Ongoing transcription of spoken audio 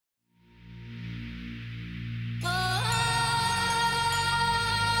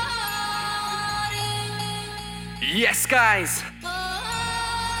Yes, guys.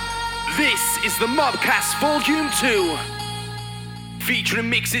 This is the Mobcast Volume 2, featuring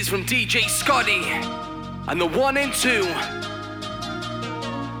mixes from DJ Scotty and the 1 and 2.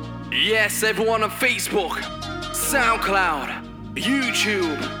 Yes, everyone on Facebook, SoundCloud,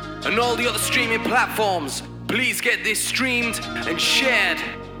 YouTube, and all the other streaming platforms, please get this streamed and shared.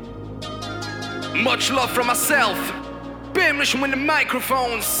 Much love from myself, Beamish with the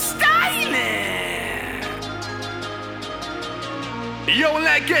microphone, styling. Yo,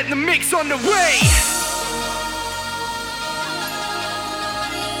 let's get the mix on the way.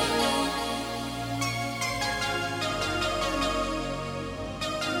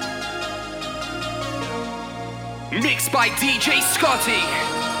 Mixed by DJ Scotty.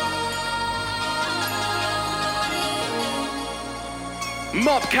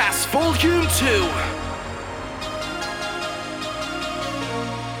 Mobcast Volume 2.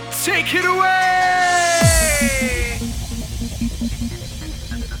 Take it away!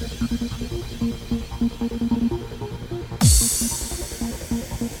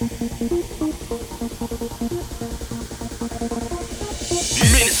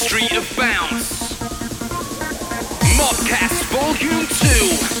 Ministry of Bounce. Mobcast Volume 2.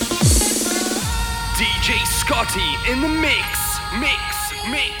 DJ Scotty in the mix. Mix.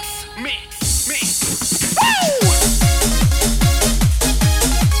 Woo!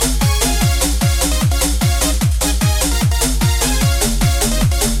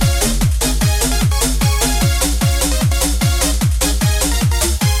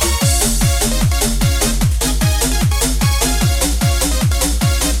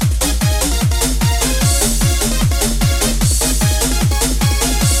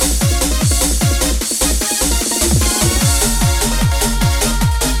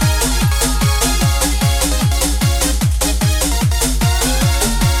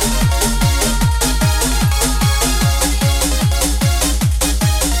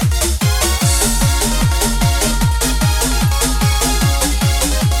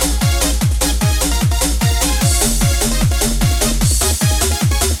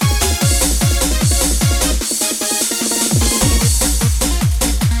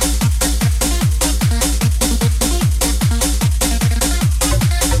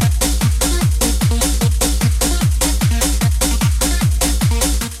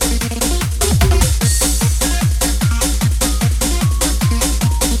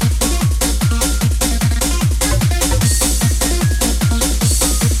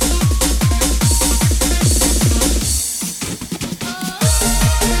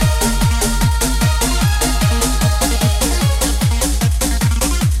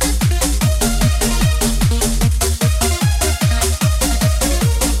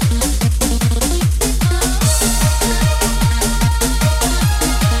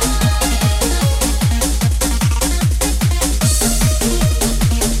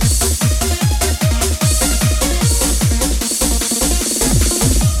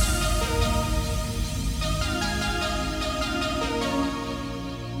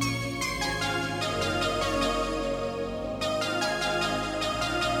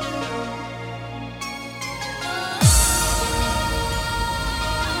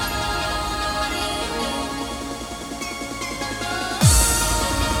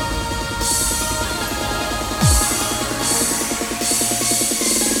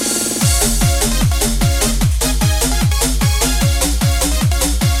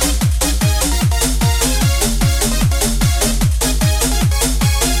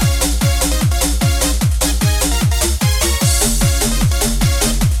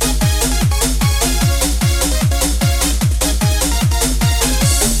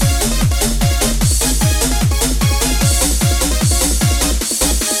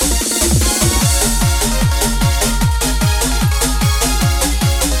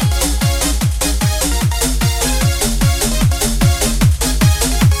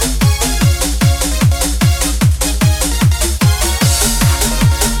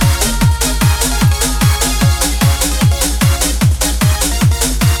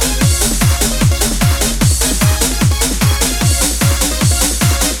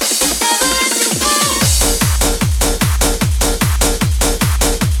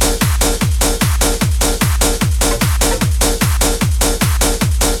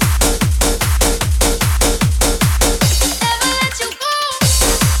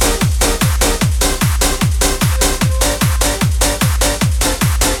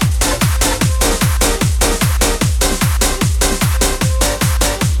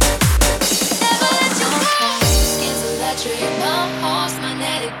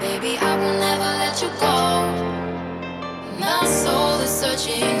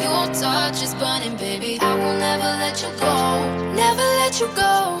 searching, your touch is burning, baby. I will never let you go, never let you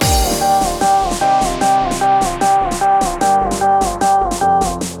go.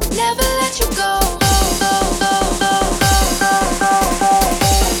 Never let you go.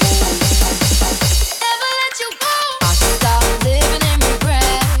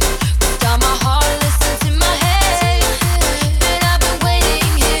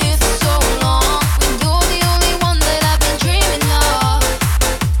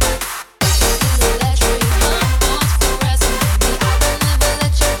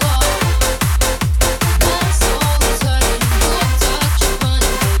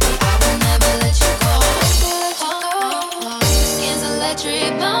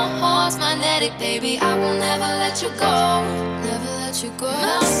 Baby, I will never let you go, never let you go.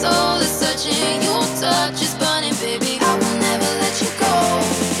 My soul is searching, your touch is burning, baby. I will never let you go,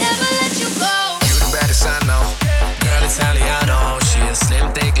 never let you go. You the baddest I know, girl Italiano. She a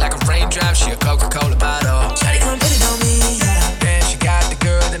slim thick like a raindrop, she a Coca-Cola bottle. Shawty come put it on me, yeah. Damn, she got the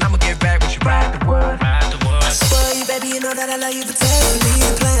girl, then I'ma get back when she ride the world. I swear you, baby, you know that I love you, but take me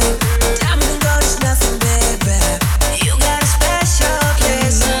the plan. Diamond and gold is nothing, baby. You got a special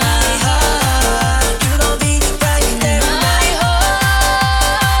place in my heart.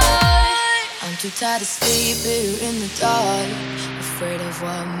 Too tired to sleep here in the dark, afraid of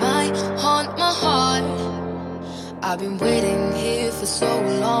what might haunt my heart. I've been waiting here for so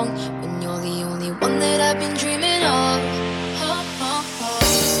long, when you're the only one that I've been dreaming of.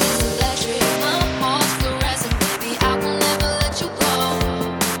 This is electric, my heart's fluorescent, baby. I will never let you go.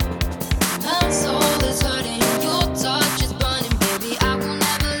 My soul is hurting, your touch is burning, baby. I will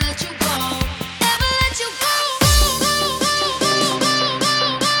never let you go, never let you go.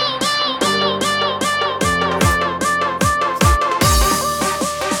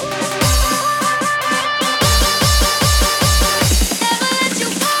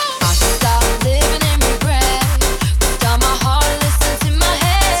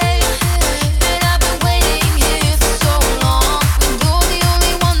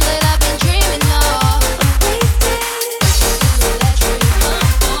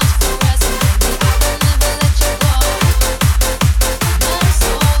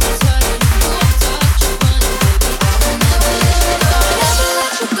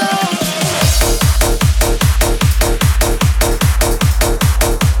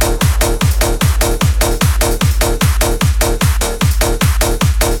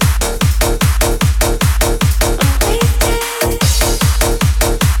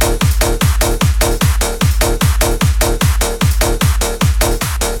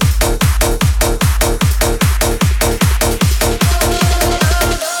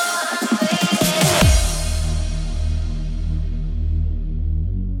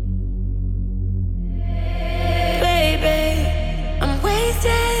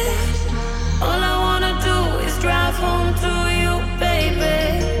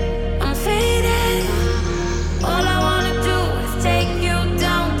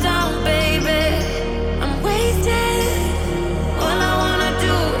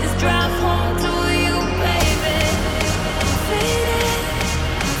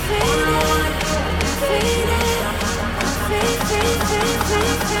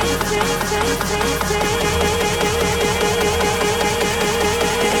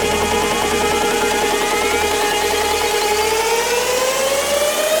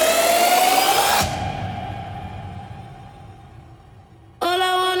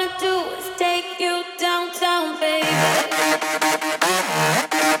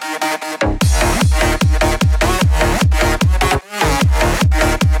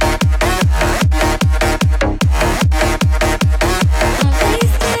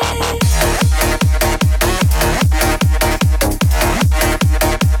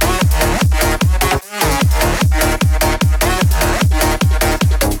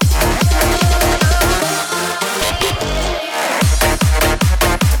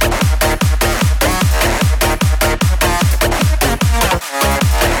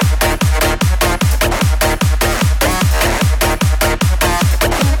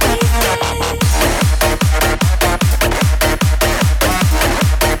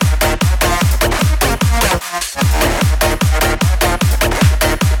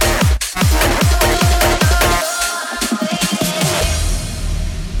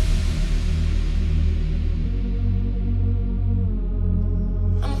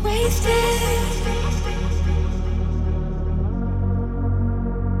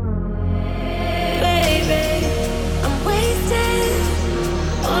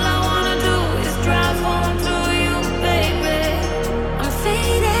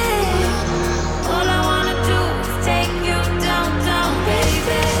 Baby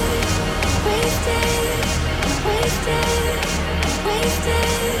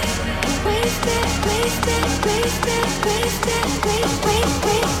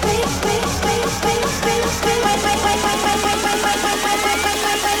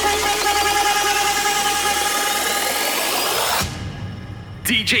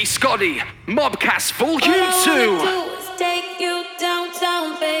DJ Scotty, Mobcast Volume 2. Take you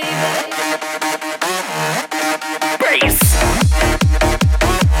downtown, baby. Bass.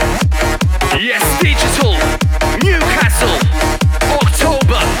 Yes, digital. Newcastle.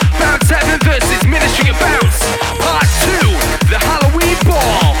 October. Bounce 7 versus Ministry of Bounce. Part 2. The Halloween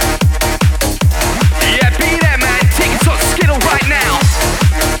Ball. Yeah, be there, man. Tickets on Skittle right now.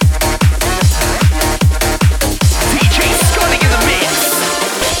 DJ Scotty in the mix.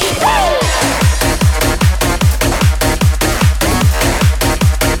 Woo!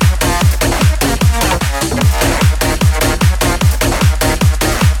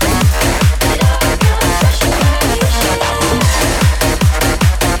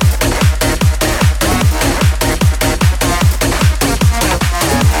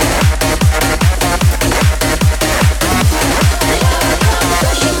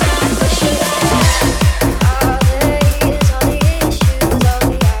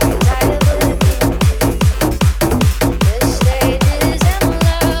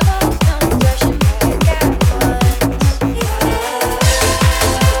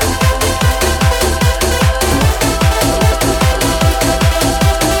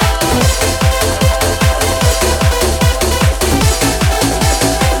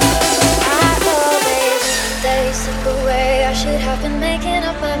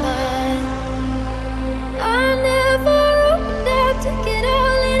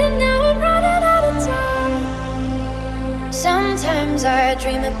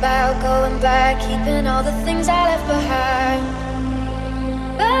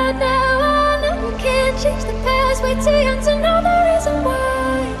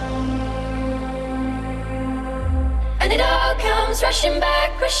 Rushing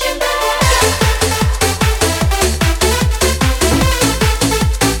back, rushing back.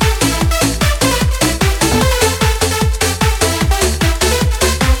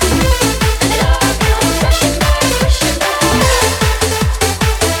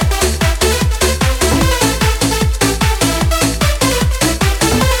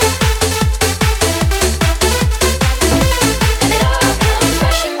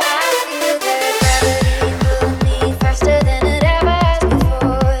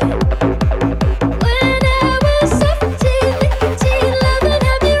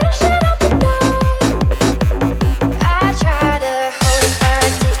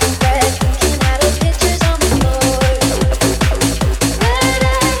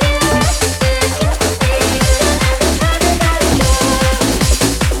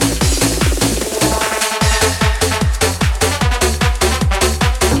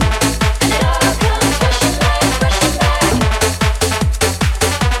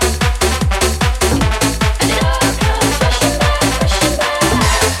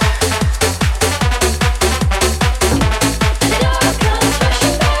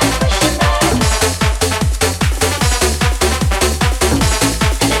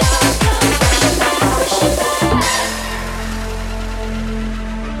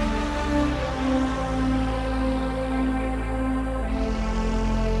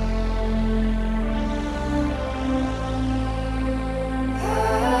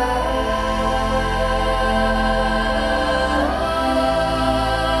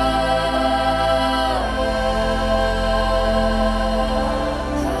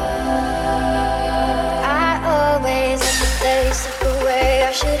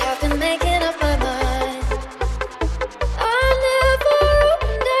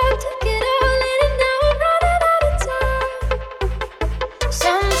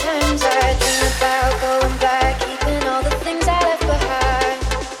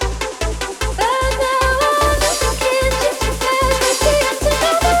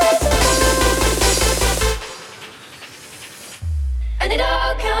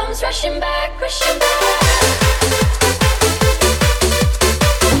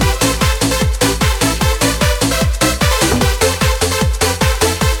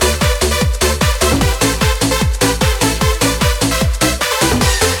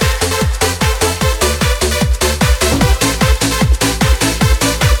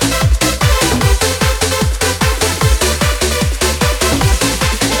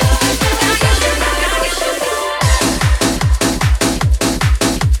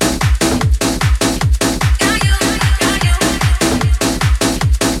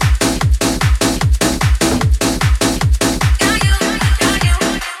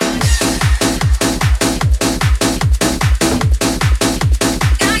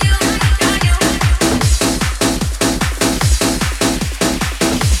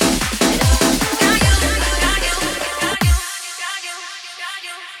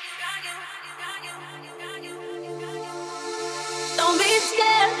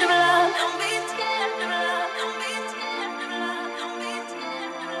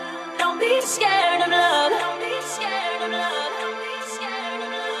 be scared of love. Don't be scared of love. Don't be scared of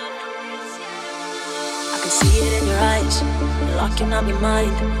love. Don't be scared of love. I can see it in your eyes. You're locking up your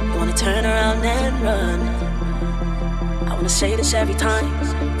mind. You wanna turn around and run. I wanna say this every time,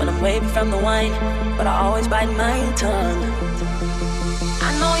 but I'm waving from the wine. But I always bite my tongue. I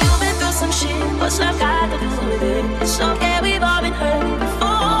know you've been through some shit. What's love got to do with it? It's okay, we've all been hurt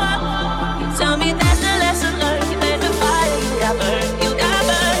before. You tell me that's the lesson learned. You made me fire, you got burned. You got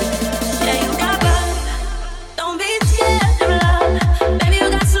burned, yeah, you got burned. Don't be scared of love. Baby, you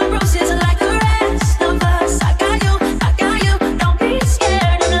got some bruises like the rest of us. I got you, I got you. Don't be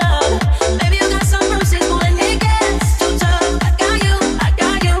scared of love. Baby, you got some bruises when it gets too tough. I got you, I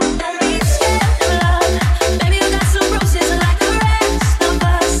got you. Don't be scared of love. Baby, you got some bruises like the rest of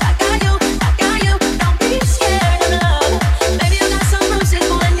us. I got you, I got you. Don't be scared of love. Baby, you got some bruises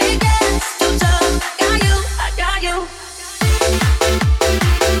when it gets too tough. I got you, I got you.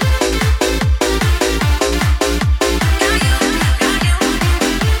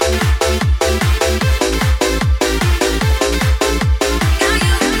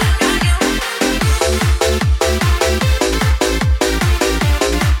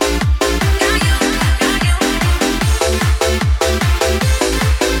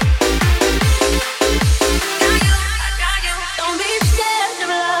 Don't be scared of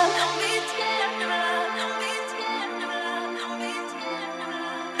love. Don't be scared of love. Don't be scared of love.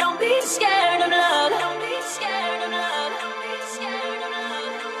 Don't be scared of love. Don't be scared of love. Don't be scared of love. Don't be scared of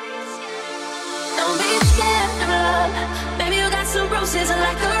love. Don't be scared of love. Baby, you got some bruises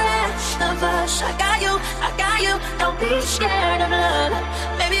like the rest of us. I got you, I got you. Don't be scared of love.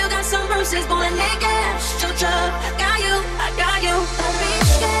 Baby, you got some bruises, but when it gets too tough, I got you, I got you. Don't be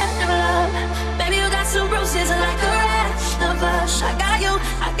scared of love. Baby, you got some bruises like the rest of us. I got you,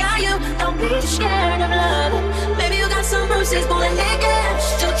 I got you. Don't be scared of love. Baby, you got some bruises, but when it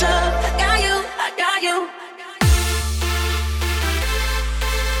gets too tough, I got you, I got you.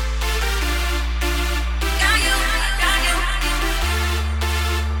 Got you, I got you.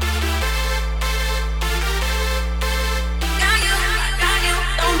 Got you, I got you.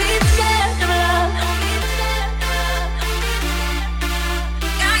 Don't be scared of love. Don't be scared of love.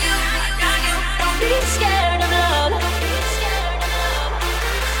 Got you, I got you. Don't be scared of love. Don't be scared of love.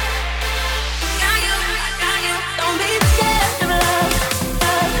 Got you, I got you. Don't be scared of love.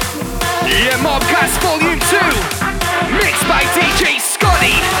 Yeah, Mobcast Volume 2, mixed by DJ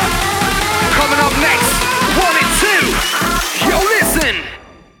Scotty. Coming up next, 1 and 2. Yo, listen.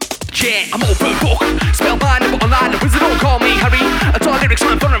 Yeah, I'm open book. Spellbind, but online, the wizard don't call me Harry. I talk lyrics,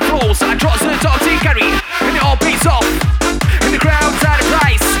 man, fun and flows. I draw the dogs in carry, and it all pays off. In the crowd's at a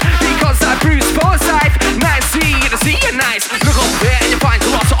price, because I bruise foresight. Nice see you to see you nice. Look up there and you find a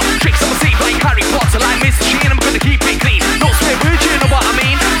lot of tricks on the sea like Harry Potter, like Mr. Sheen. I'm gonna keep it clean. No swear words, you know what I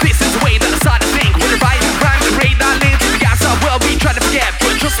mean. This is the way that I start to think. When I write rhymes and rate that lane to the outside world, we try to forget,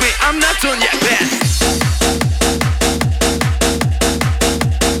 but trust me, I'm not done yet, man.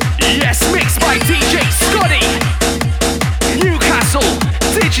 Yes, mixed by DJ Scotty. Newcastle.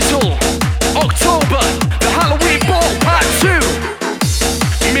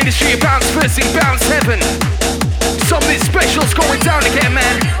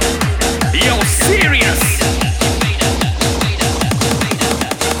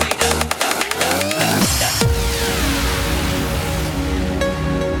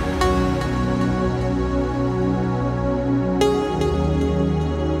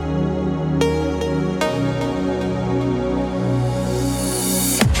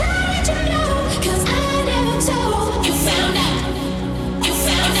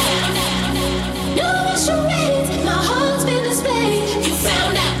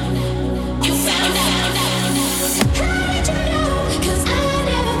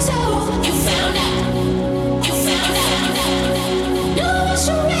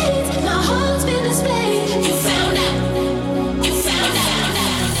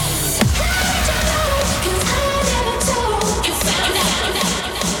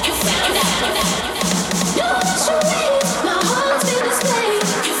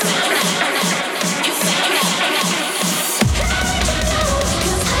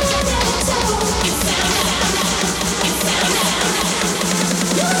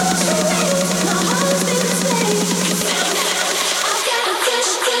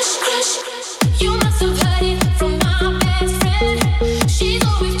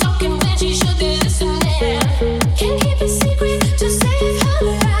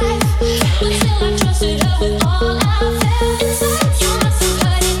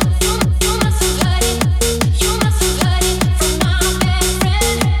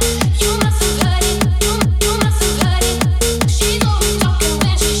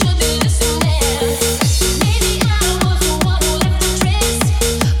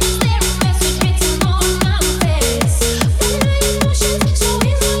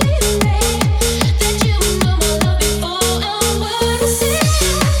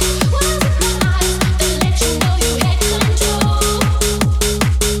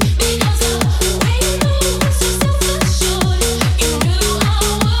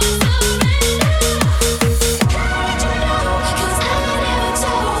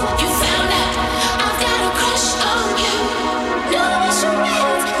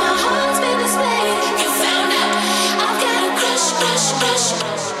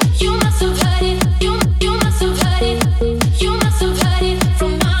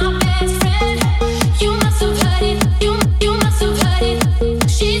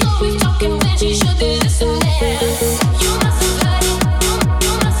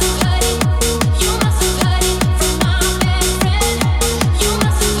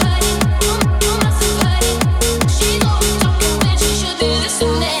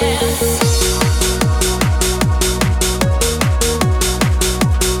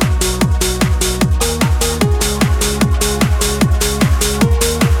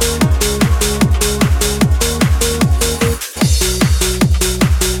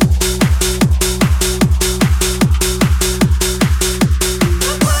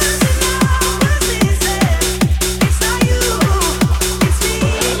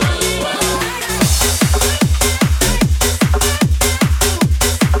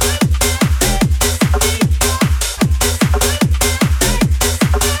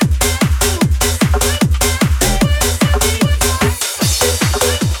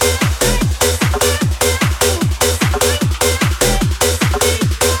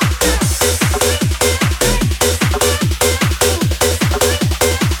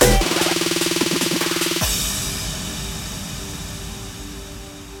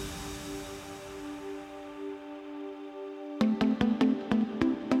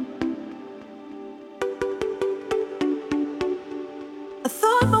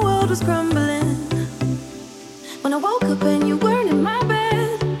 was crumbling. When I woke up and you weren't in my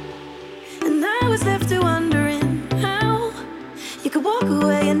bed, and I was left to wondering how you could walk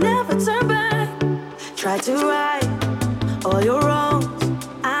away and never turn back. Tried to right all your wrongs.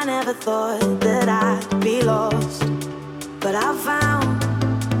 I never thought that I'd be lost, but I found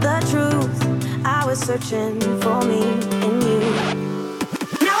the truth. I was searching for me in you.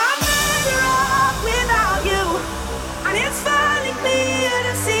 Now I'm better off without you, and it's finally clear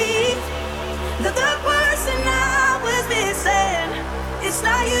to see that the person I was missing, it's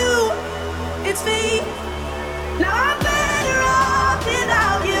not you, it's me. Now I'm better off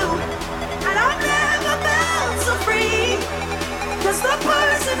without you, and I've never felt so free. 'Cause the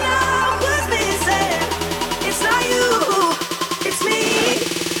person I was missing, it's not you, it's me.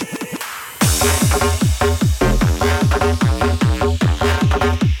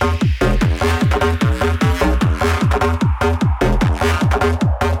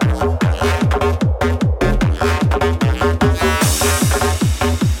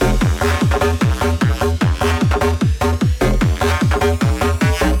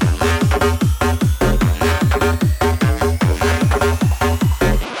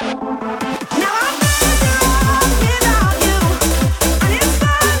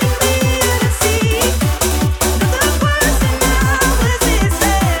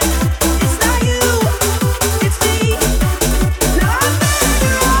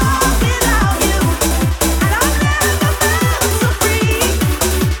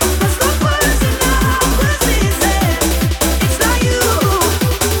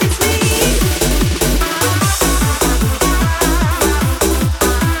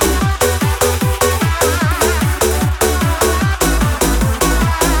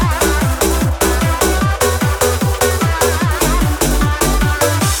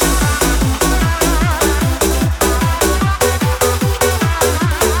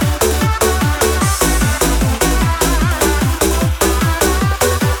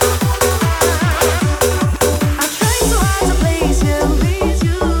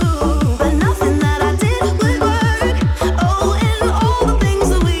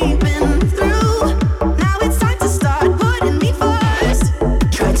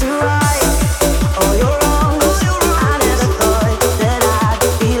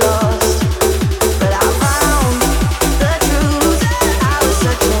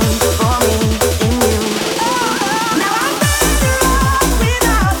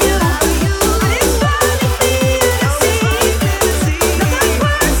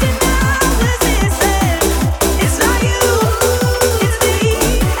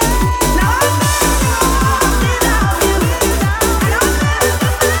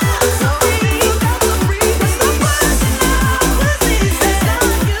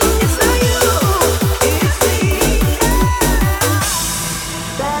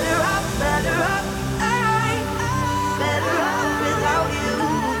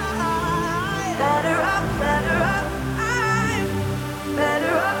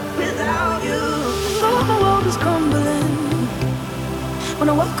 When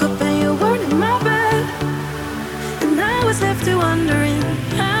I woke up and you weren't in my bed, and I was left to wondering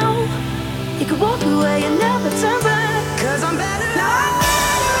how you could walk away and never turn back. 'Cause I'm better off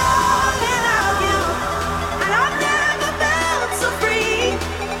without you, and I've never felt so free.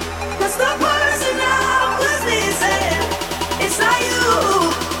 'Cause the person I was missing, it's not you,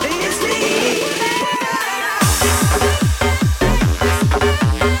 it's me.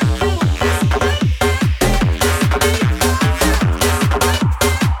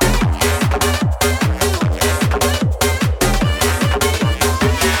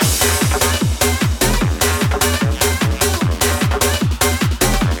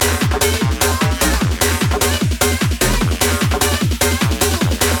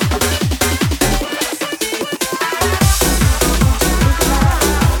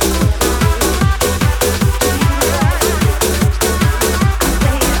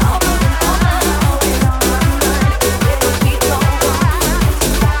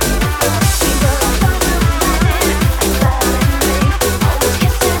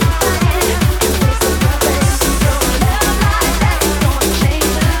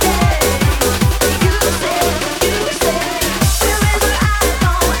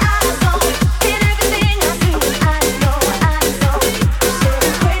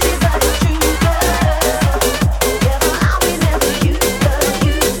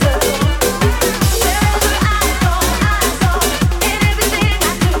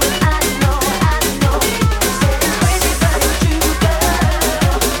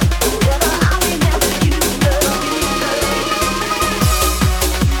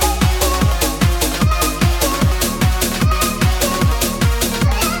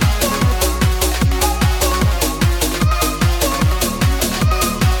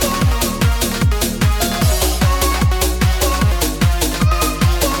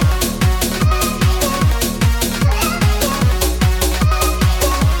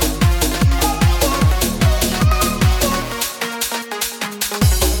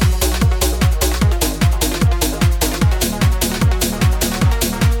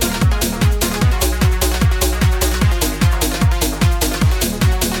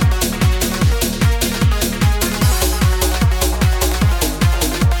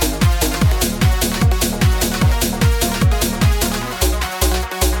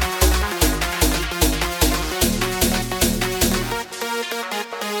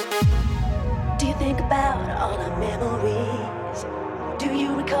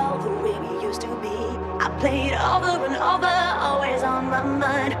 you recall the way we used to be? I played over and over, always on my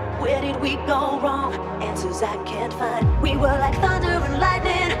mind. Where did we go wrong? Answers I can't find. We were like thunder and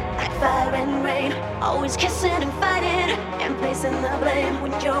lightning, like fire and rain, always kissing and fighting and placing the blame.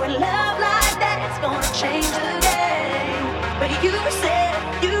 When you're in love like that, it's gonna change the game. But you said,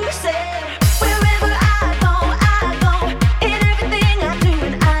 wherever I go, in everything I do,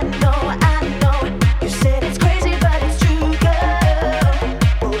 and I know. You said it's crazy, but it's true, girl.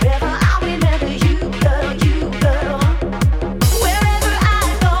 Forever I'll remember you, girl. Wherever I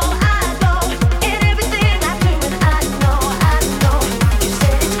go, in everything I do, and I know. You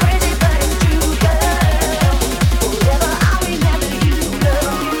said it's crazy, but it's true, girl. Forever I'll remember you, girl.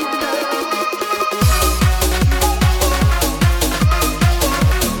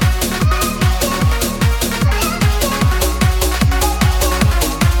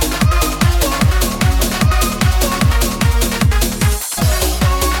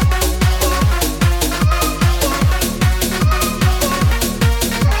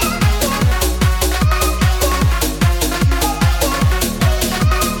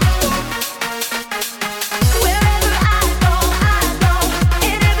 Wherever I go,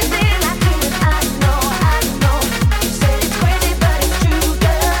 in everything I do, and I know. You said it's crazy, but it's true,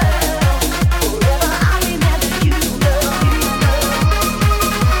 girl. Forever I'll remember you,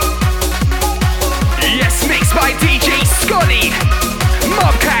 Yes, mixed by DJ Scotty.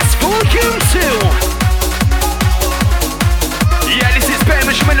 Mobcast Volume 2. Yeah, this is Ben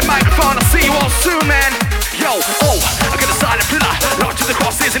Benjamin, the microphone. I'll see you all soon, man. Yo, I got a silent thriller. Locked to the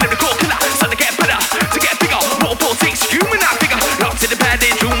crosses and every core killer. Starting to get better, to get bigger. More politics, human, I figure. Locked to the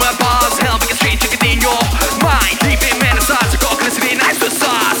bandage, rumor bars. Hell, make a strange chicken in your mind. Keep it, man, aside. So God, listen in, nice for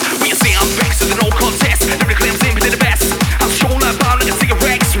stars. We see I'm vexed, there's no contest. Every claim simply the best. I'm strolling about like a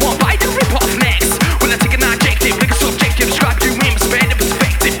cigarettes. One bite and rip off next. When I take an adjective, like a subjective, describe you in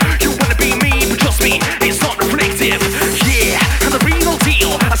perspective. You wanna be me, but trust me, it's not reflective. Yeah, and the real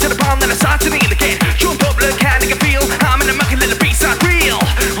deal. I said a bomb that I started to kneel again. Jump up, look how I can feel. I'm in a mucky little piece, not real.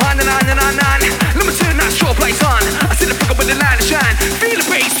 Let me turn that strobe lights on. I see the fucker with the light of shine. Feel the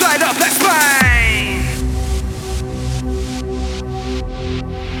bass right up, that's fine.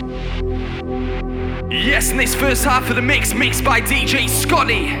 Yes, and this first half of the mixed by DJ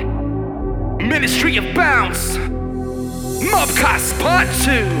Scotty. Ministry of Bounce. Mobcast Part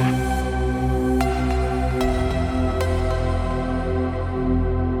 2.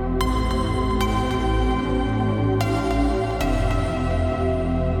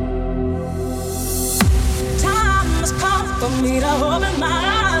 Time has come for me to open my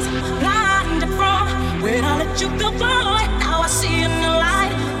eyes, blinded from when I let you go, boy. Now I see in the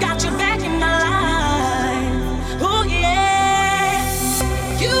light, got you back in my life. Oh yeah,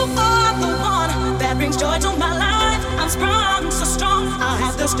 you are the one that brings joy to my life. I'm sprung so strong, I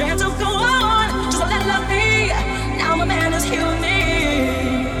have the strength to go on. Just let love be. Now my man is healing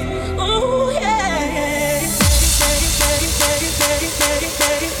me. Oh yeah.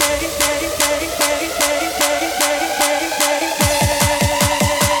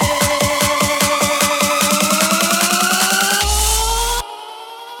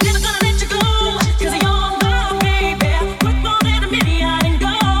 Never gonna let you go, 'cause you're my baby. Worth more than a million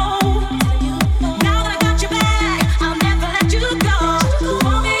gold. Now that I got you back, I'll never let you go.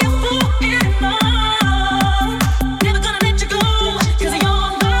 Won't be a fool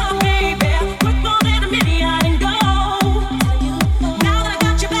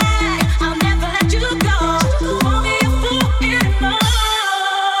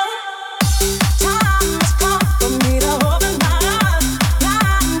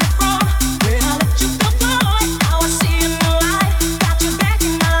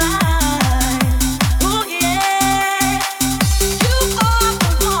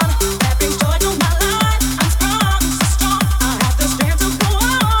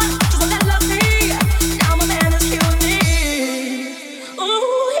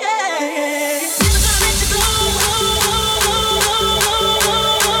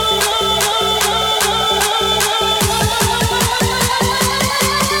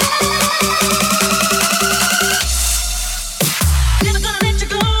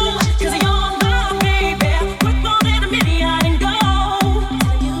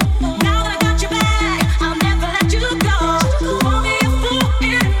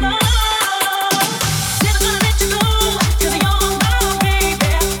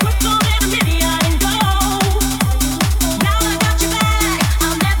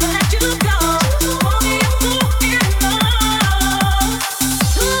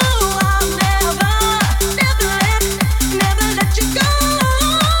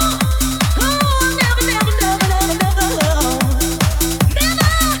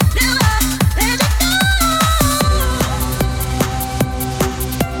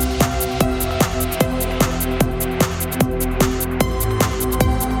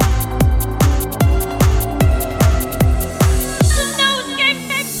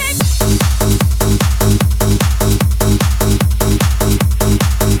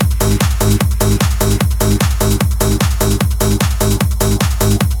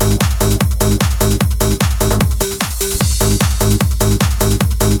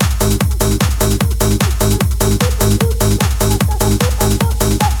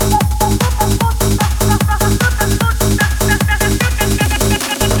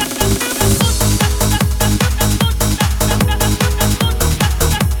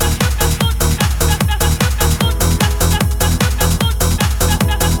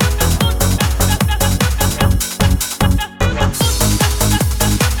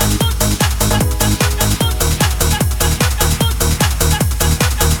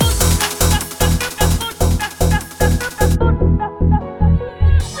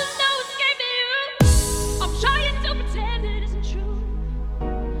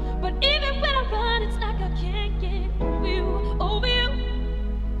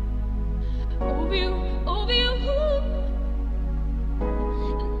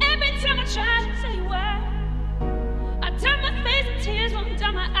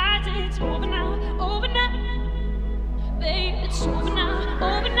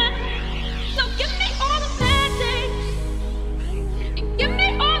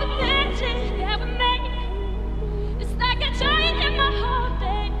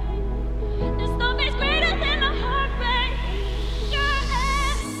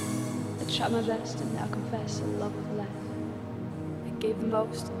tried my best and now confess a love of less. I gave the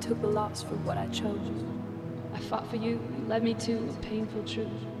most and took the loss for what I chose. I fought for you, you led me to a painful truth,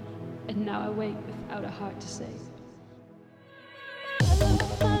 and now I wait without a heart to say.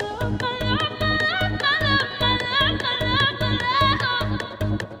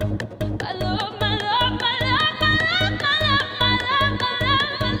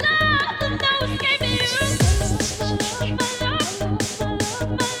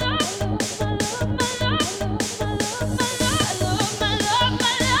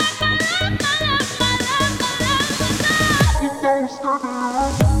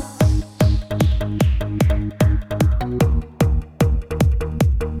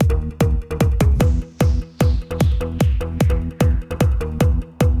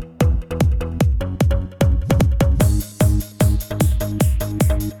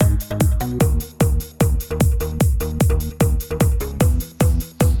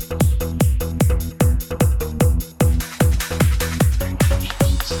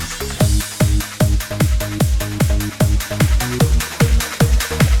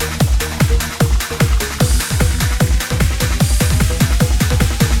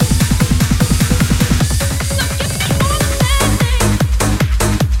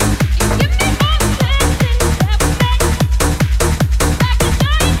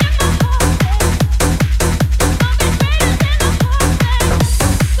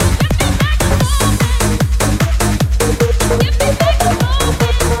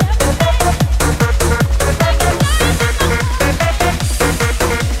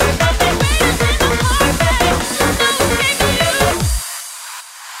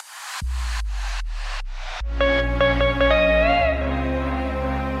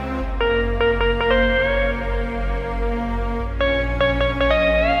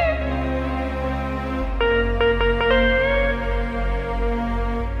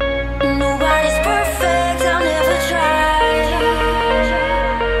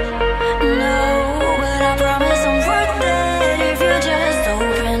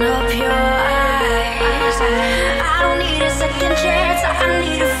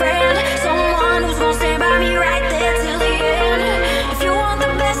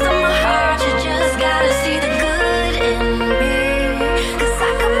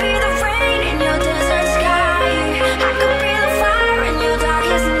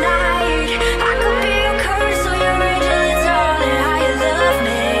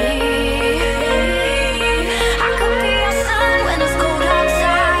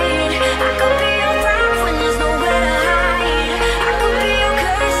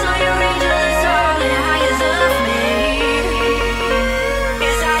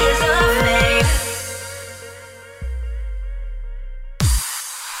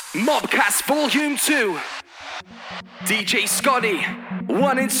 Mobcast Volume 2. DJ Scotty,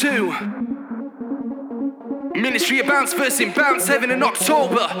 1 and 2. Ministry of Bounce versing Bounce Heaven in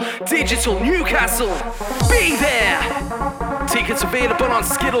October. Digital Newcastle. Be there. Tickets available on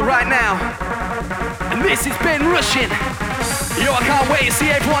Skiddle right now. And this is Ben Rushin. Yo, I can't wait to see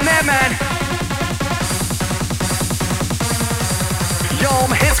everyone there, man. Yo,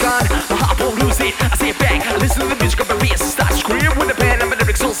 my head's gone, my heart won't lose it. I sit back, I listen to the music of my wrist. Start screaming with the pen and my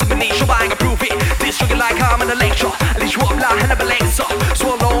lyrics all symphony. Show I can prove it. This sugar like I'm in a lecture. I leash you up like a lecture.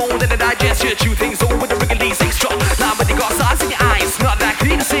 Swallow, then I digest you. Chew things over the release extra. Now when you got stars in your eyes, not that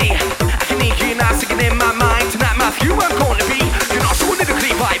clear to see. I can hear you now singing in my mind. Tonight my view I'm gonna be. You're not so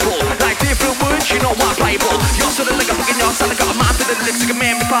lyrically Bible. Like different words, you know what Bible. You're sort of like a fucking your son. I got a mind to the lips like a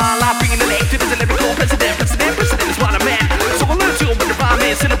man before I'm being elected as a lyrical president. President is what I meant. So I learned to when the rhyme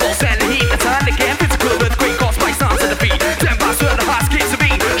is syllables and the heat. The time to get physical earthquake caused by sounds of the beat. 10 bars to the heart skips to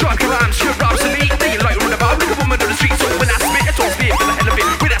me. Drunk rhymes, you're obsolete. Then you like run about like a woman on the street. So when I spit, I don't spit for the hell of it.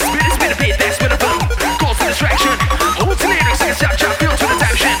 When I spit, it's spit a bit, that's with a boom. Cause the distraction. Hold the lyrics like a Snapchat, feel to the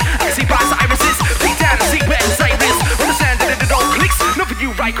tension. I can see by irises, peek down and see where the Cyrus. Understand that it all clicks. Not for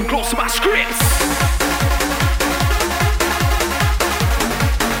you, right? Come close to my scripts.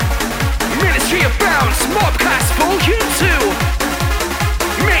 Ministry of Bounce, Mob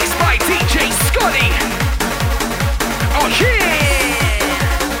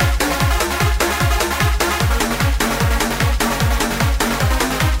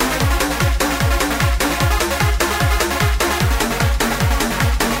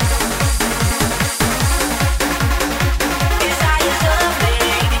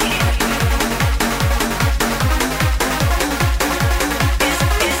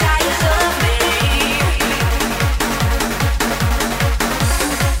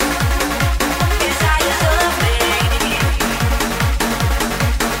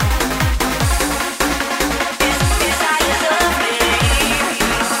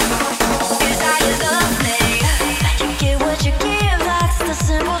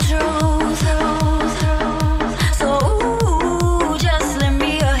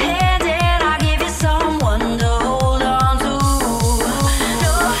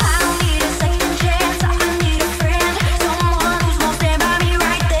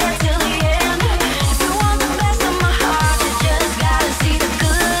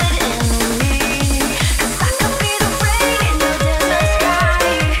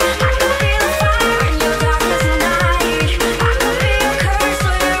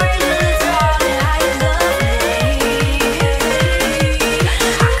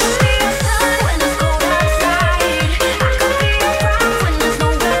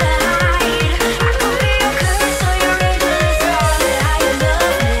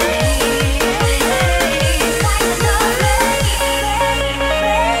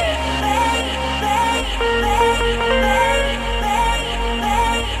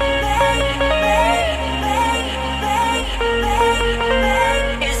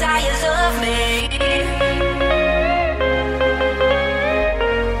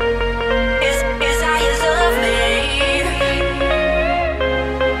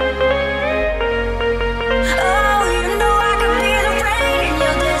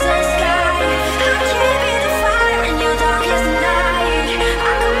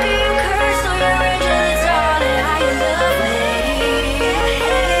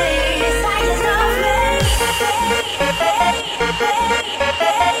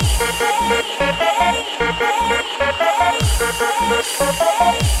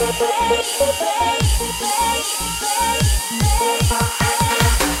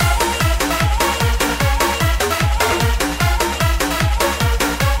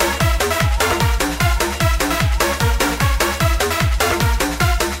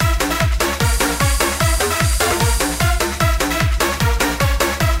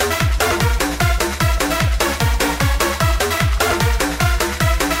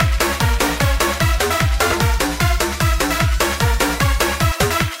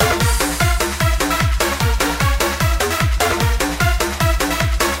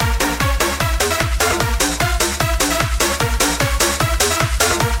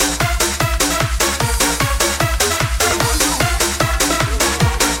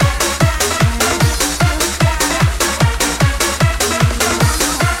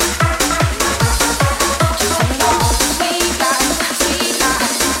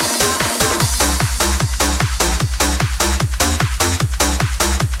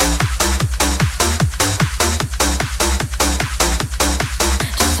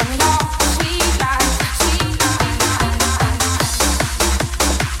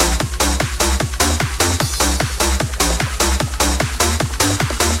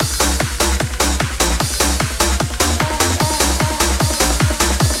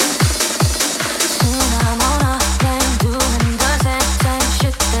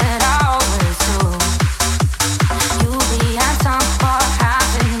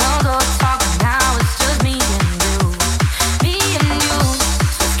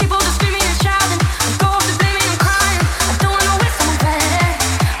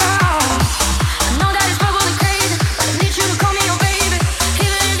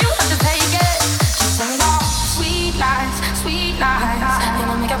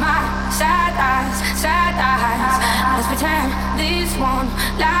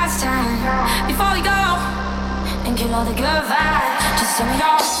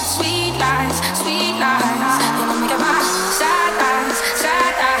Sweet lies,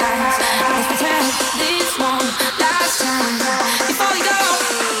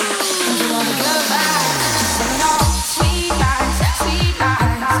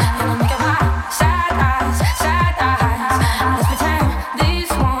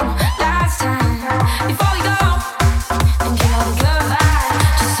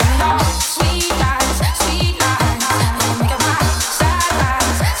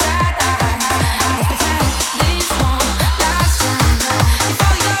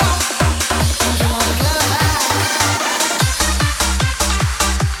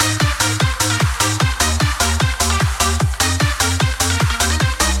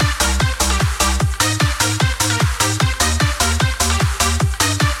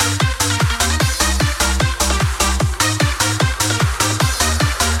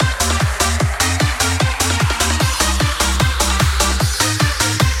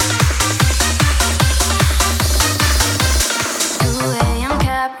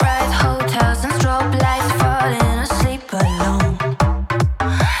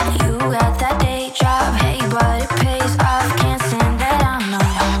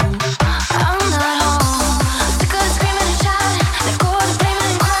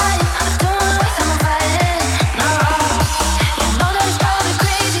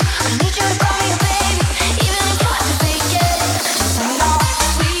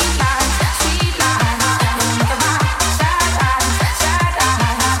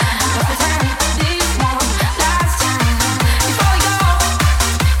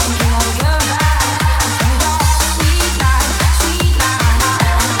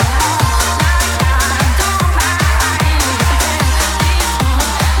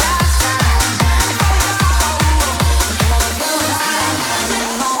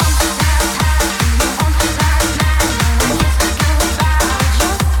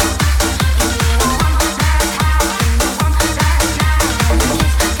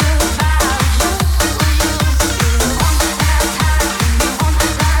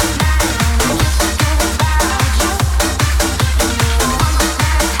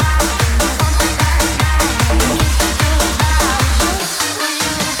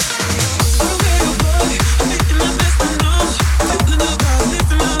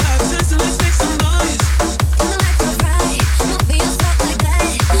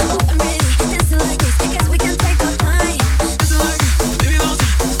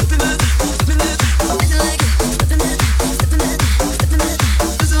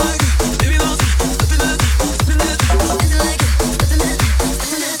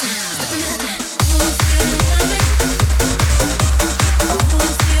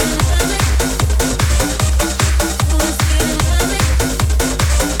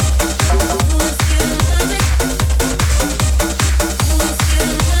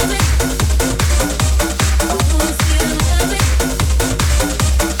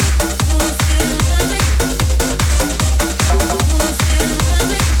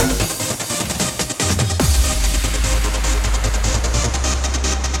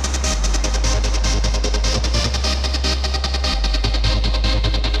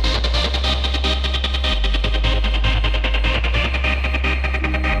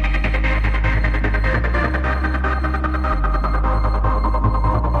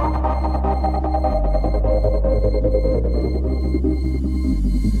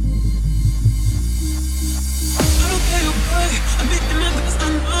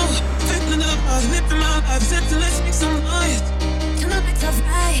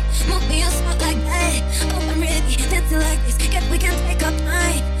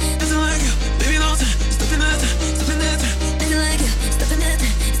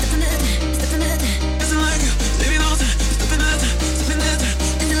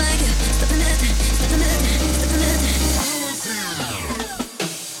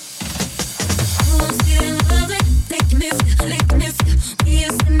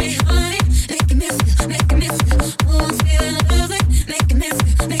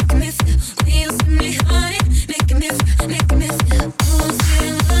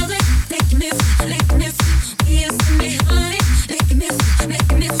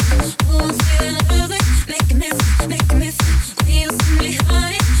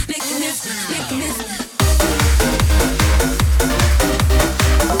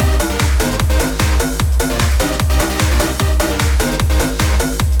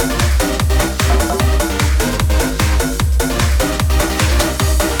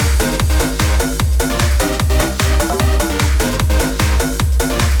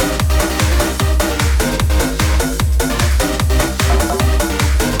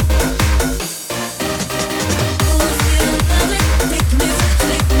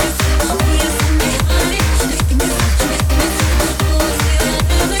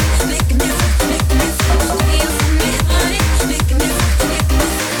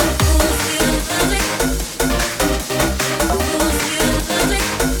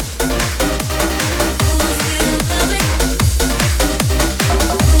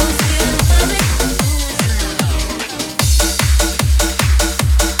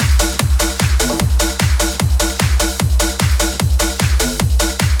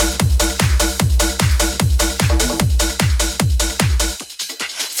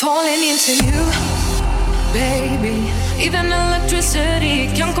 Falling into you, baby. Even electricity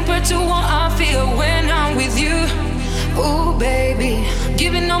can't compare to what I feel when I'm with you. Ooh, baby,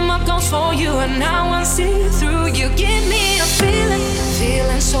 giving all my goals for you, and now I see through you. Give me a feeling,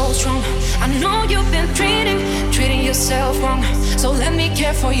 feeling so strong. I know you've been treating yourself wrong, so let me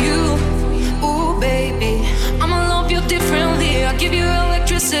care for you. Ooh, baby, I'ma love you differently. I'll give you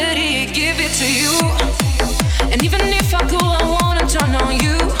electricity, give it to you. And even if I could, I wanna turn on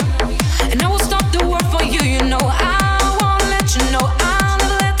you, and I will stop the world for you. You know I won't let you know I'll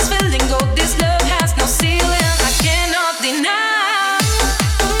never let this feeling go. This love has no ceiling, I cannot deny.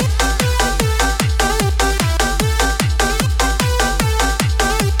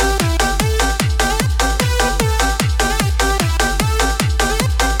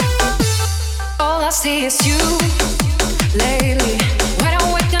 All I see is you lately. When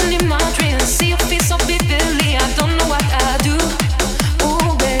I wake up in my dreams, see your face so vividly. I don't know what I do.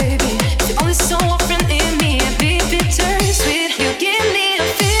 Ooh, baby, you only so often in me, and be bittersweet. You give me a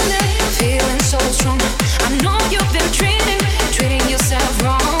feeling, feeling so strong. I know you've been treating yourself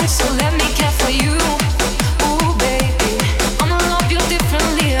wrong, so let me care for you. Ooh, baby, I'ma love you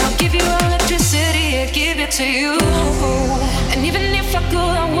differently. I'll give you electricity, give it to you. And even if I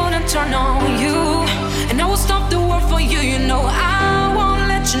could, I wouldn't turn on you, and I will stop the world for you. You know I won't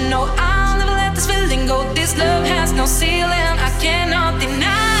let you know I'll never let this feeling go. This love has no ceiling, I cannot deny.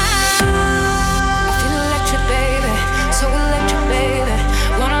 I feel electric, baby, so electric, baby.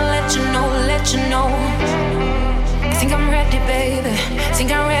 Wanna let you know, let you know. Think I'm ready, baby,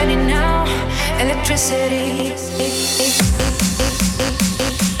 think I'm ready now. Electricity.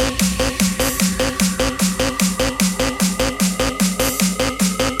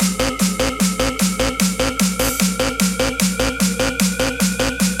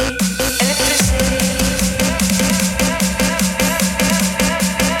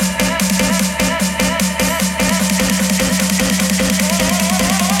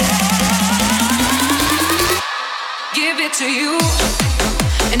 Give it to you.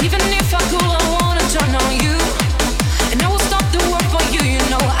 And even if I could, I wanna turn on you, and I will stop the world for you. You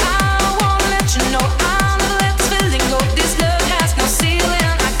know I won't let you know I'll never let this feeling go. This love has no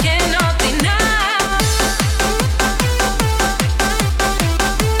ceiling, I cannot deny.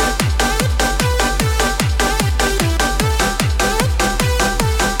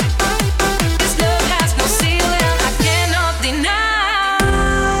 This love has no ceiling, I cannot deny.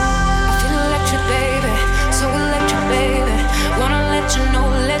 I feel electric, baby, so electric, baby. Wanna let you know,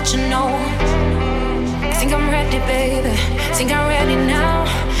 let you know. Think I'm ready, baby, think I'm ready now.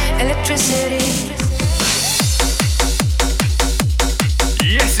 Electricity.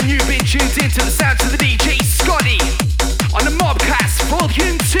 Yes, and you've been tuned into the sounds of the DJ Scotty on the Mobcast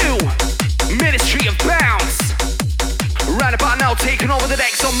Volume 2, Ministry of Bounce. Right about now, taking over the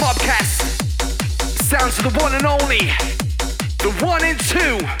decks on Mobcast. Sounds of the one and only, the 1 and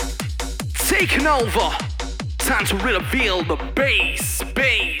 2, taking over. Time to reveal the bass,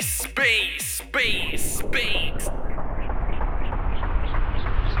 bass, bass, bass, bass.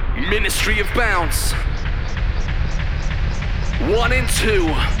 Ministry of Bounce. 1 and 2.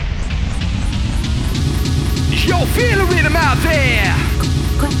 Yo, feel the rhythm out there.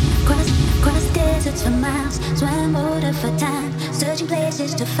 Cross deserts for miles, swam water for time, searching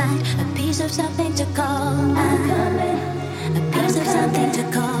places to find a piece of something to call mine. A piece of something to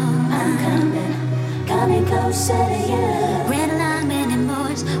call mine. Coming closer to you. Ran along many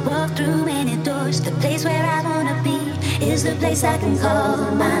moors, walked through many doors. The place where I wanna be is the place I can call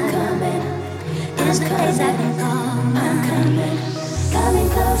mine. Is the place I can call mine. Coming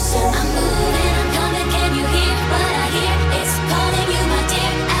closer. I'm moving, I'm coming. Can you hear what I hear? It's calling you, my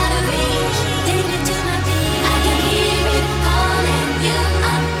dear, out of reach. Take me to my beat. I can hear it calling you.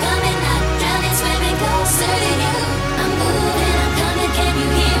 I'm coming, not drowning, swimming closer to you. I'm moving, I'm coming. Can you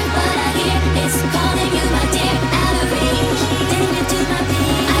hear what I hear? It's calling you, my dear, out of reach. Take me to my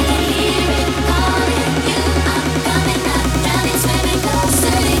beat. I can hear it calling you. I'm coming, not drowning, swimming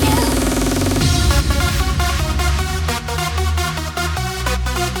closer to you.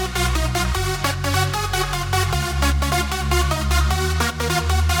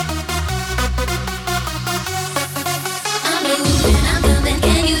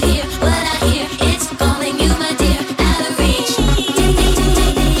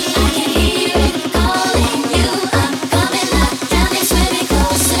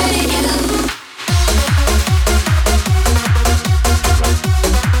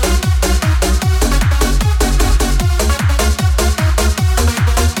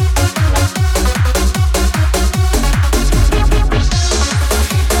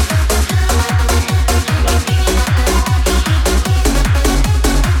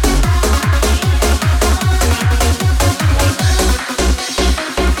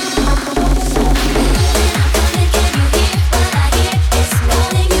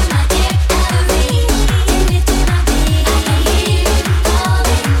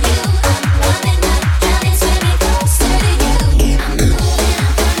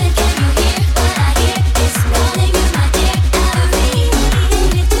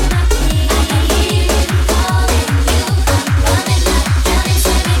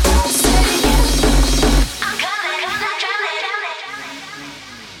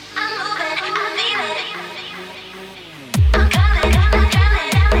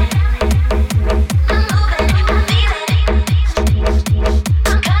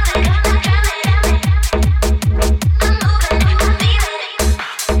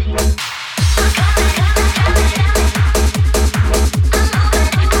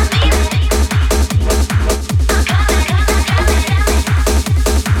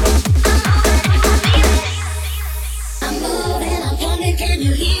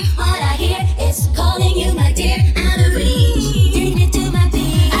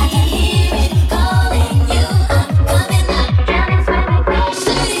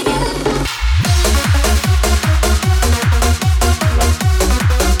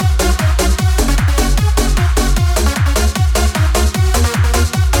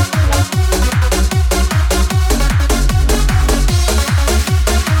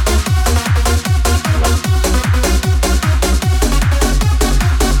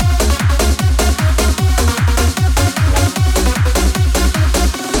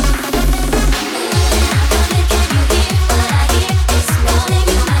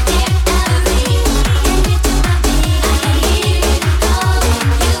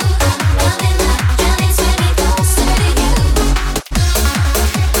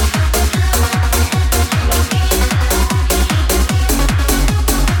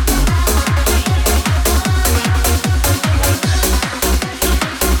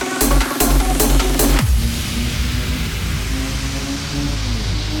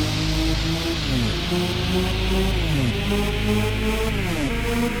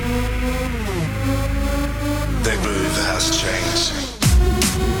 The groove has changed.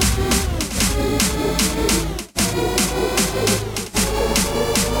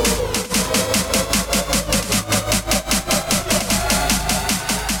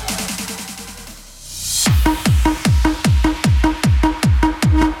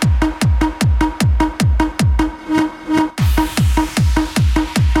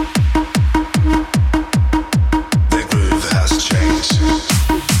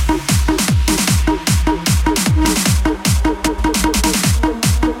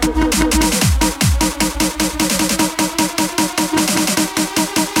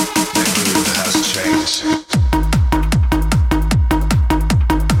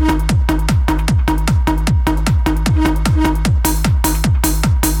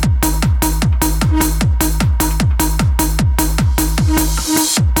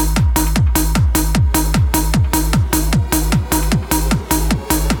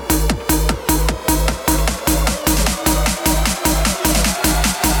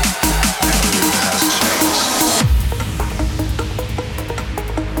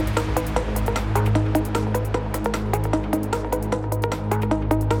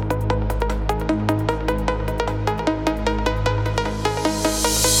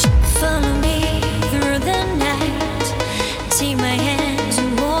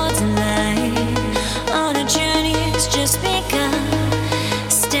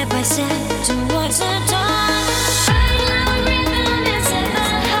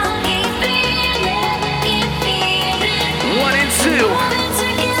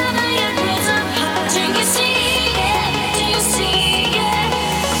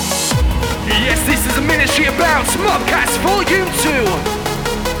 Smobcast Volume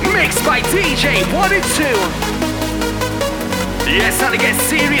 2, mixed by DJ 1 and 2. Yes, time to get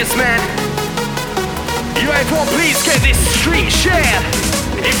serious, man. You everyone, please get this stream shared.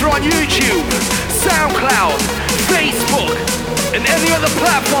 If you're on YouTube, SoundCloud, Facebook, and any other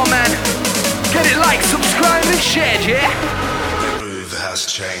platform, man, get it like, subscribe, and shared, yeah? The groove has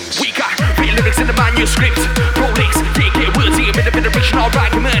changed. We got real lyrics in the manuscript, prolix, yeah, get words in a bit of original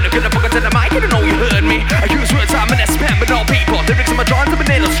argument. I'm gonna fuck into the mic, I don't know you heard me. I use words I'm gonna spam, but all people. Lyrics in my drawings, I'm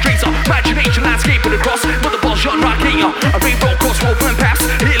an illustrator. Imagination landscape with a cross, mother ball genre king. A rainbow cross, woven paths,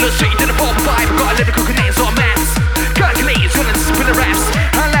 illustrated in a pop vibe. Got a lyrical grenades on maths, calculators, gonna spin the raps.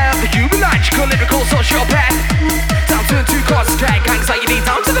 I love the human logical, lyrical sociopath. Down to 2 cards, tag anxiety,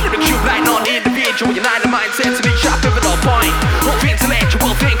 down to the lyrics you like, not individual. Unite the mindset to be sharp, pivotal point. Of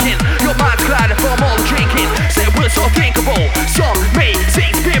intellectual thinking, your mind's clouded from all the drinking. Say words so thinkable, some may say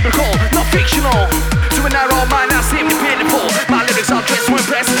it's biblical, not fictional. To a narrow mind, now simply pitiful. My lyrics are dressed to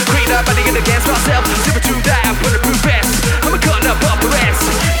impress, create a fighting against myself. Zipper to that, bulletproof vest. I'm a gun up the rest.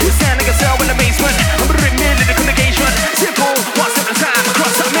 You're standing yourself in amazement. I'm a rhythm in the congregation. Simple, one step at a time,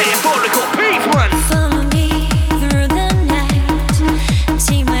 across that metaphorical pavement. Follow me through the night.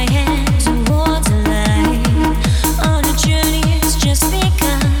 Take my hand towards the light. On a journey it's just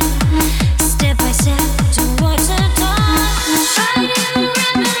begun. Step by step towards the dawn. Finding the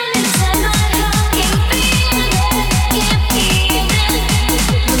rhythm inside my heart. Keep feeling it, keep feeling it.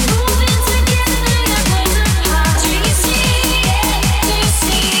 We're moving together, yeah,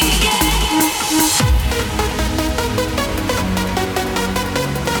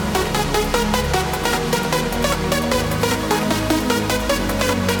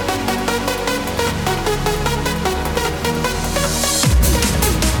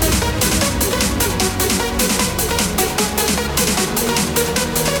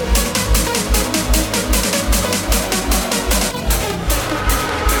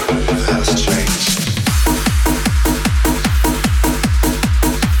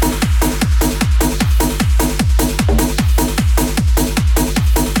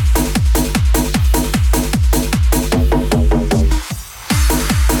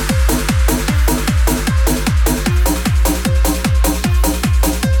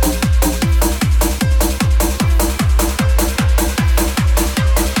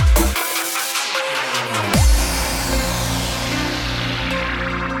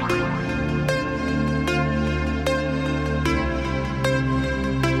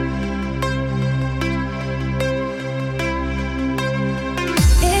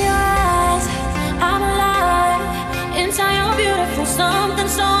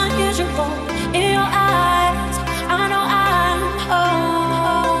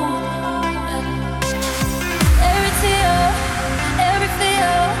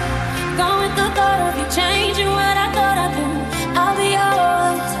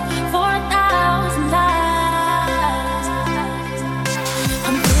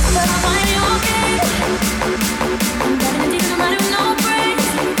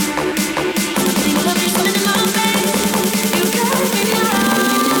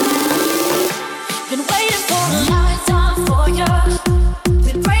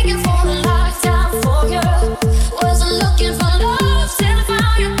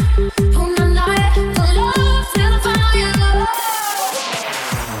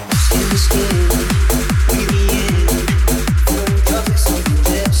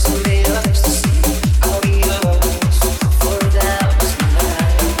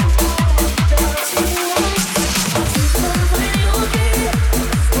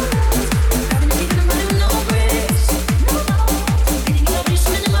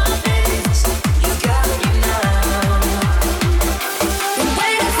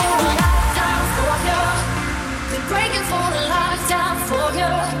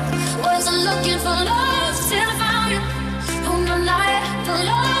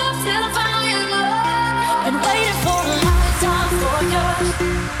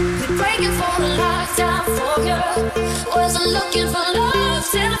 breaking for a lifetime for you. Wasn't looking for love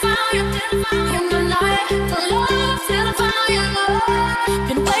till I found you. In the night, for love till I found you.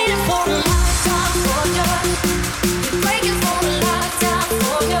 Been waiting for a lifetime for you. Been breaking for a lifetime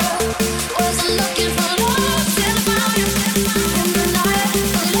for you. Wasn't looking for love till I found you. In the night,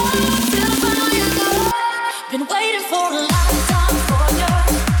 for love till I found you. Been waiting for a lifetime for you.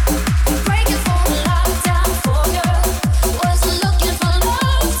 Breaking for a lifetime for you. Wasn't looking for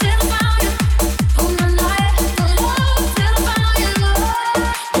love till I found you. On the night, for love till I found you.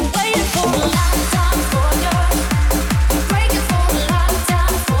 Been waiting for a lifetime for you. Breaking for a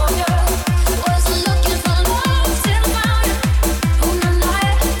lifetime for you. Wasn't looking for love till I found you. On the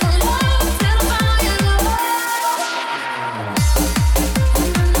night, for love till I found you. On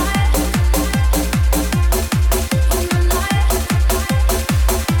the night,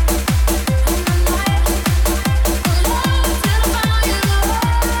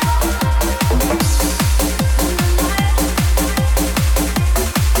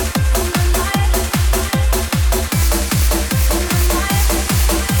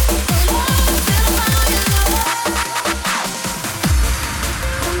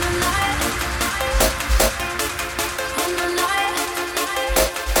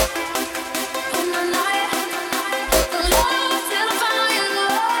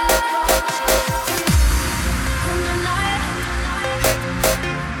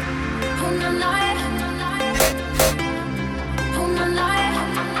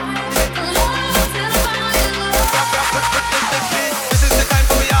 This is the time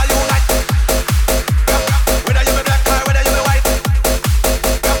for we all unite. Whether you be black or whether you be white.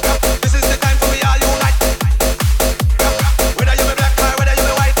 This is the time for we all unite. Whether you be black or whether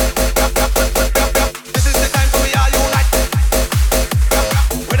you be white. This is the time for we all unite.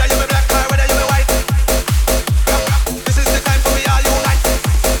 Whether you be black or whether you be white. This is the time for we all unite.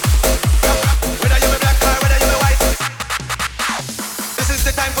 Whether you be black or whether you be white. This is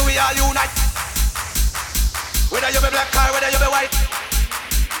the time for we all unite. Whether you be black or whether you be white.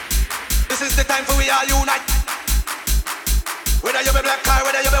 This is the time for we all unite. Whether you be black or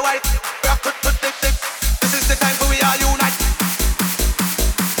whether you be white. This is the time for we all unite.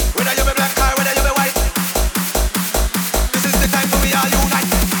 Whether you be black or whether you be white. This is the time for we all unite.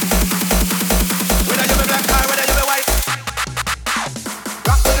 Whether you be black or whether you be white.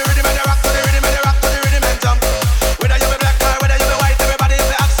 Rock to the rhythm and you rock to the rhythm and you rock to the rhythm and jump. Whether you be black or whether you be white, everybody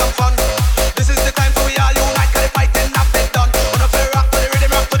will have some fun. This is the time for we all unite, 'cause the fighting not been done. Wanna play rock to the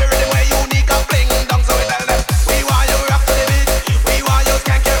rhythm where unique and fling down. So we tell them, we want you rock to the beat, we want you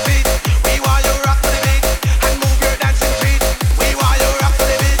skank your feet, we want you rock to the beat and move your dancing feet. We want you rock to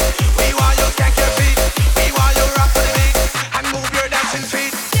the beat, we want you skank your feet, we want you rock to the beat and move your dancing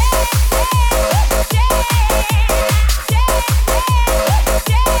feet.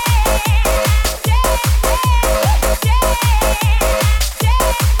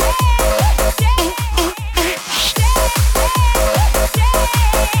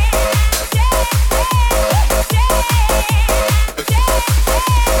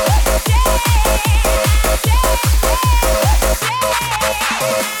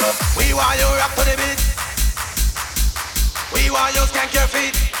 We want you rock to the beat. We want you skank your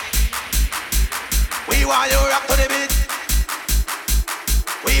feet. We want you rock to the beat.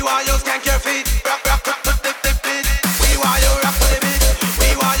 We want you skank your feet. Rock, rock, rock to the beat. We want you rock to the beat.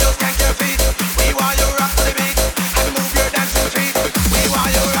 We want you skank your feet. We want you rock to the beat and move your dancing feet. We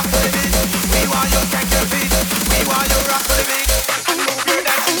want you rock to the beat. We want you skank your feet. We want you rock to the beat and move your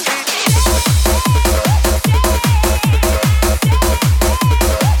dancing feet.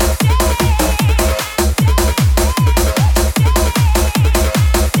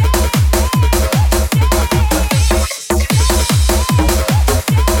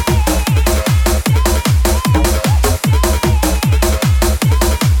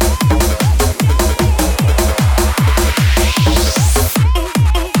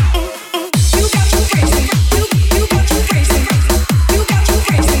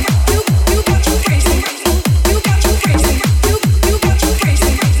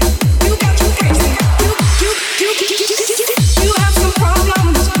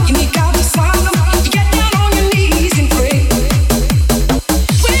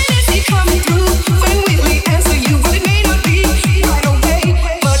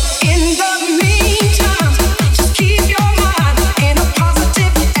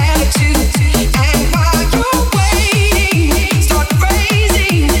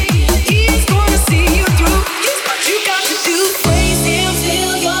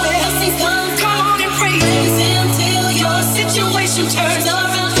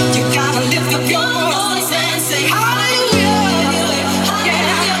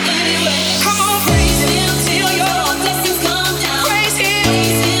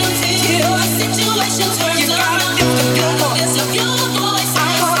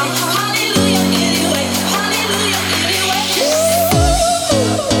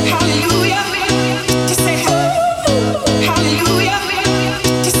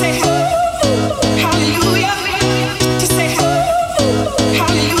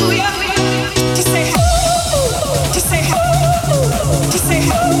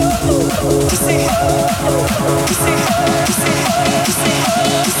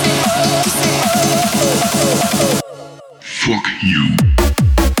 Fuck you.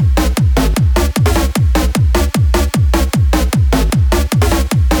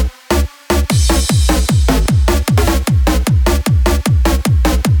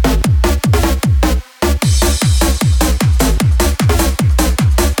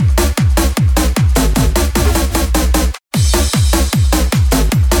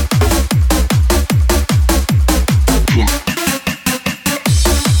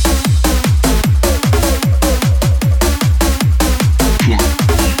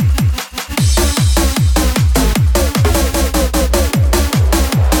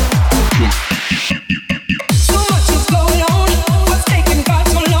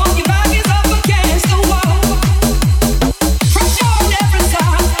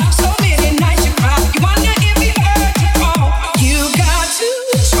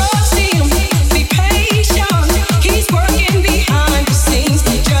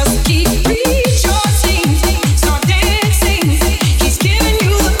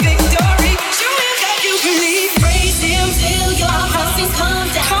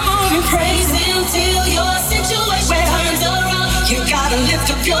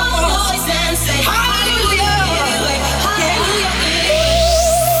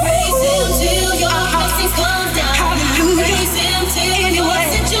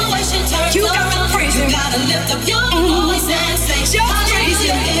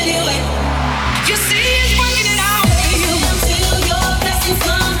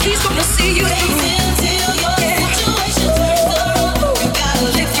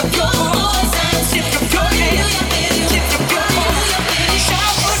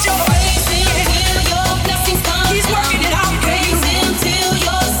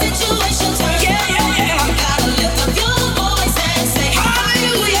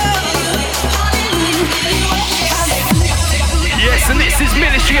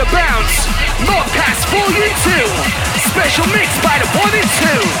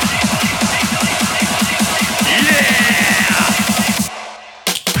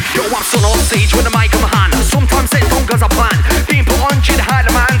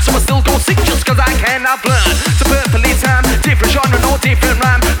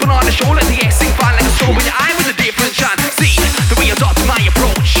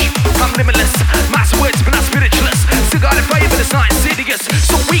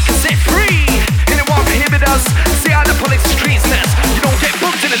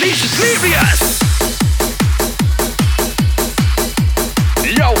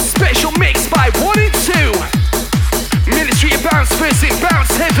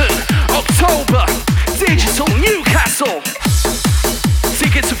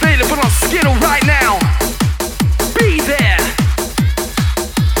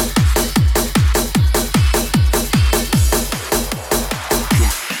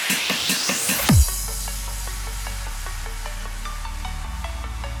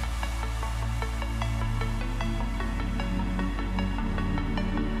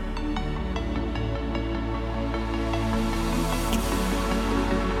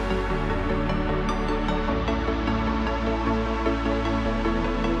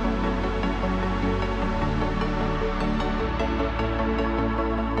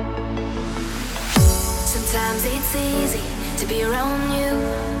 Sometimes it's easy to be around you.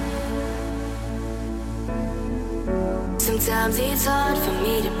 Sometimes it's hard for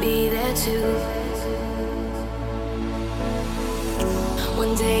me to be there too.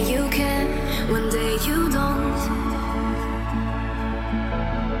 One day you can, one day you don't.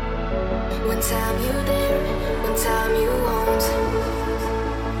 One time you're there, one time you won't.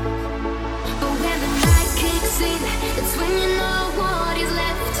 But when the night kicks in, it's when you know what is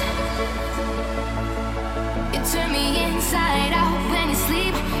left. You turn me inside out when you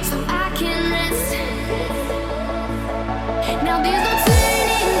sleep, so I can rest. Now there's no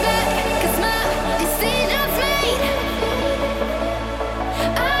turning back, 'cause my decision's made.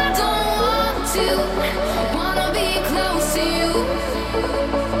 I don't wanna be close to you.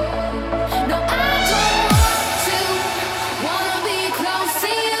 No, I don't wanna be close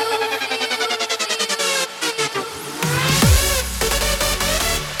to you.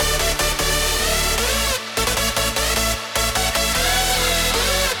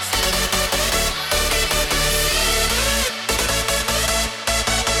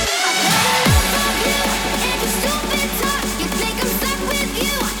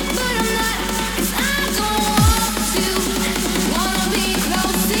 Wanna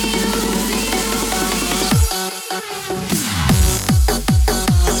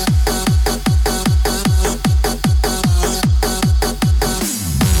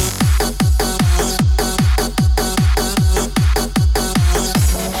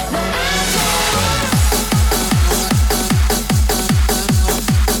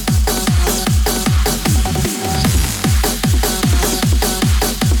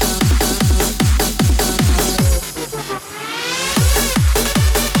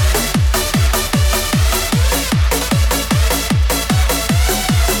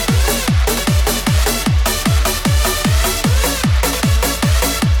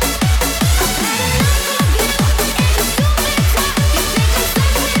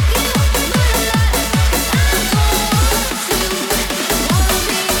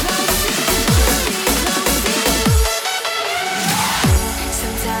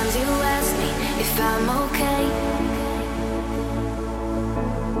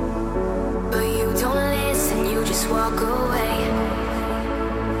walk away.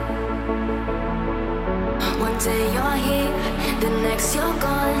 One day you're here, the next you're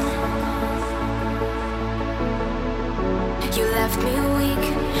gone. You left me weak,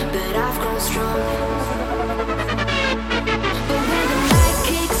 but I've grown strong. But when the night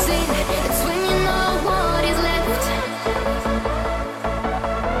kicks in, it's when you know what is left.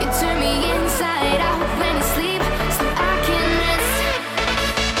 You turn me inside out when you sleep, so I can rest.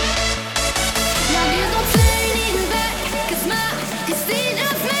 Now there's no turning back, 'cause my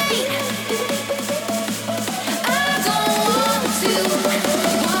destina's made. I don't want to,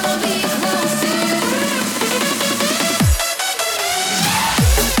 wanna be close to you.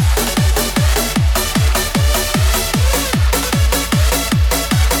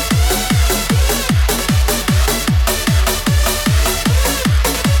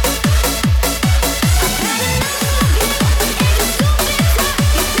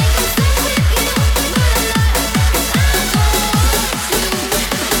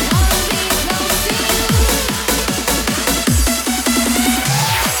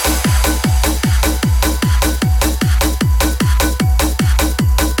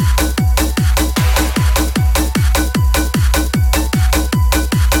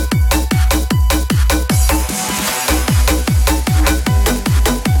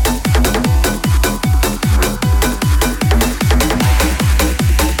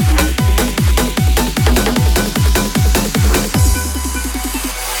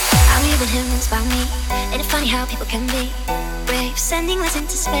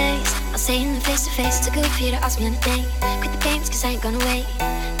 Ask me on a date. Quit the games 'cause I ain't gonna wait.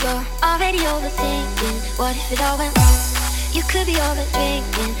 You're already overthinking. What if it all went wrong? You could be over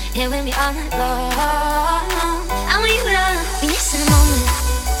drinking. Here with me all night long. I want you to be missing the moment.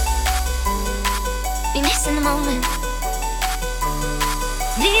 Be missing the moment.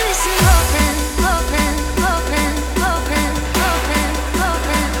 Be missing the moment. Moment, moment, moment, moment,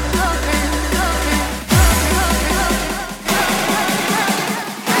 moment, moment, moment.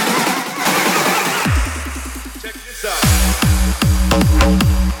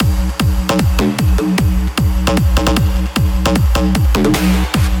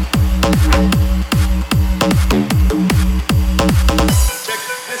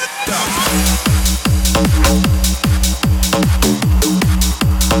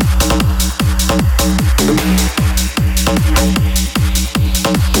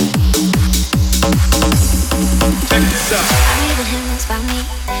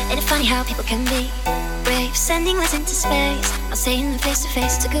 Can be brave, sending words into space. I'll say them face to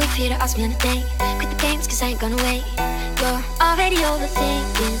face. It's too good for you to ask me on a date. Quit the games 'cause I ain't gonna wait. You're already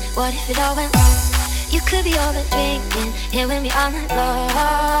overthinking. What if it all went wrong? You could be over drinking. Here with me all night long.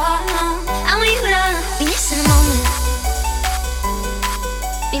 I want you to be missing the moment.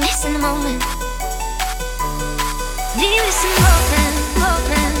 Be missing the moment. Be missing the moment.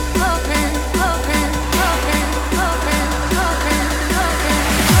 Moment, moment, moment, moment, moment, moment, moment.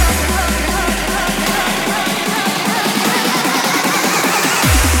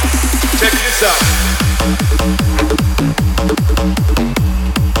 Check this out.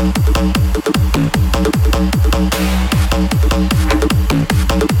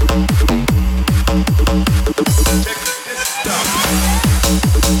 Check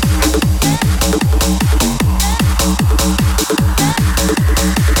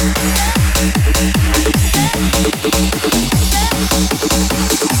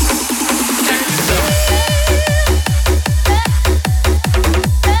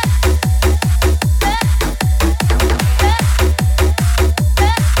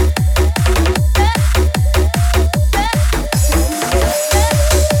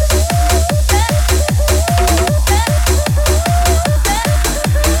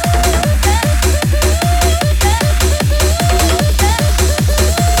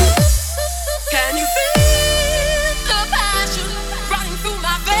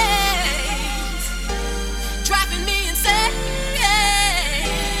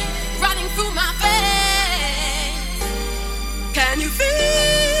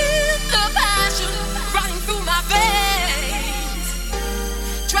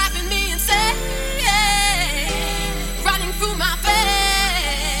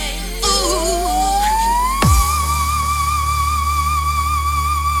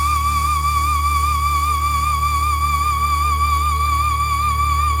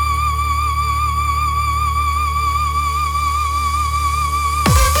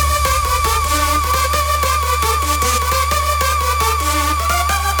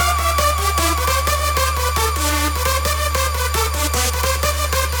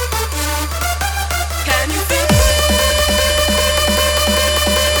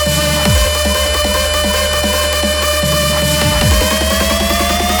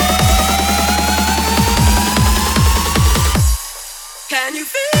Can you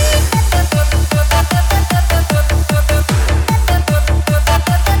feel?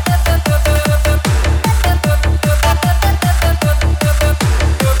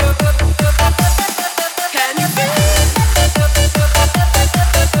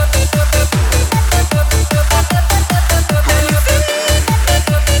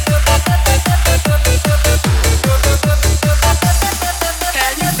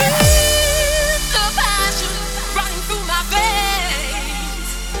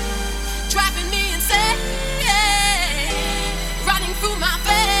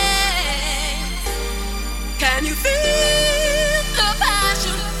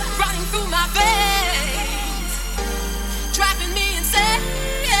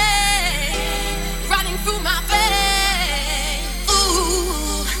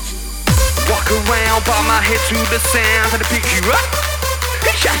 Bob my head to the sound and I pick you up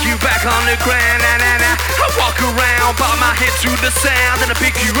and shake you back on the ground. Nah, nah, nah. I walk around, bob my head to the sound and I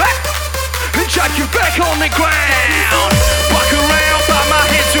pick you up and shake you back on the ground. Walk around, bob my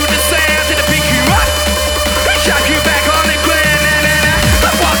head to the sound and I pick you up and shake you back on the ground. Nah, nah, nah.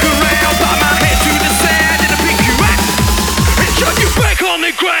 I walk around, bob my head to the sound and I pick you up and shake you back on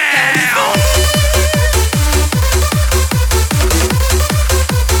the ground.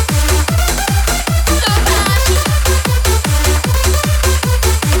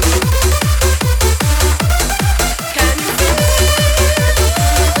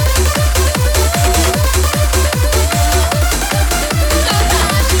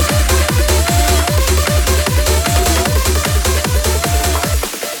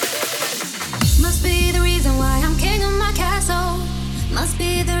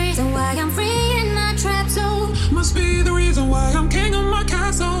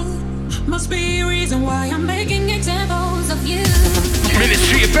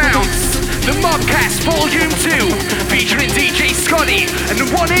 Ministry of Bounce, the Mobcast Volume 2, featuring DJ Scotty and the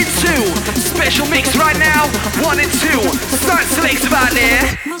 1 and 2. Special mix right now, 1 and 2. Start selects about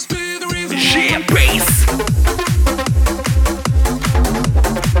there. Yeah, bass.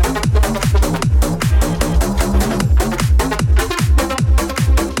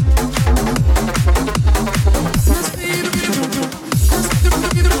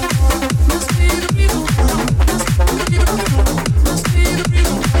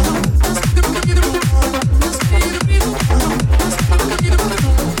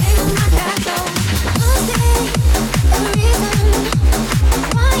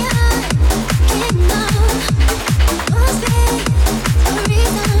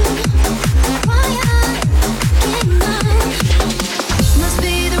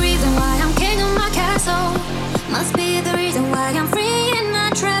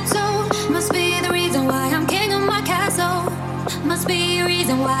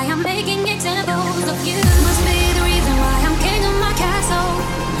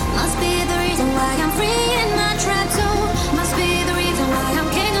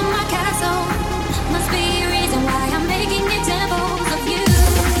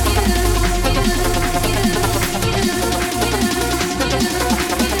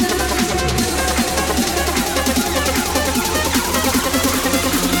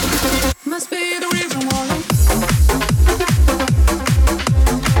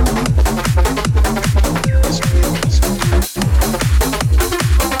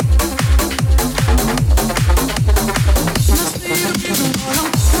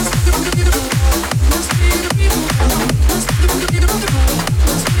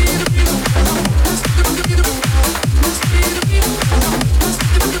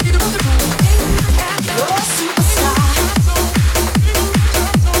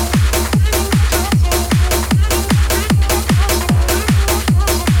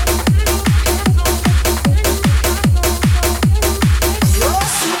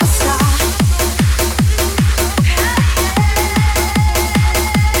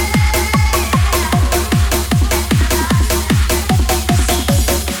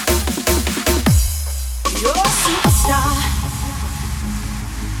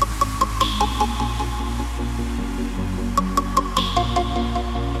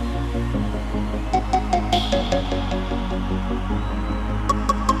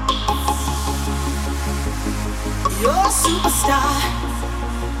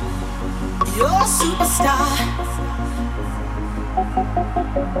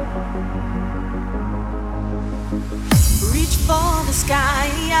 Reach for the sky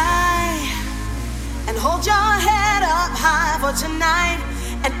and hold your head up high for tonight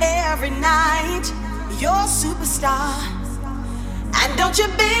and every night. You're a superstar, and don't you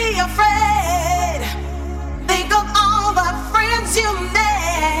be afraid. Think of all the friends you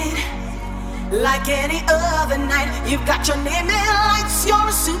made. like any other night. You've got your name in lights, you're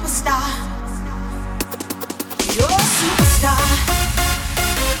a superstar. You're a superstar.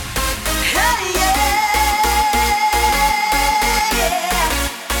 Hey, yeah,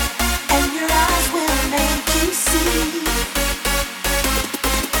 yeah. And your eyes will make you see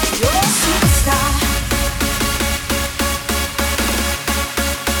you're a superstar.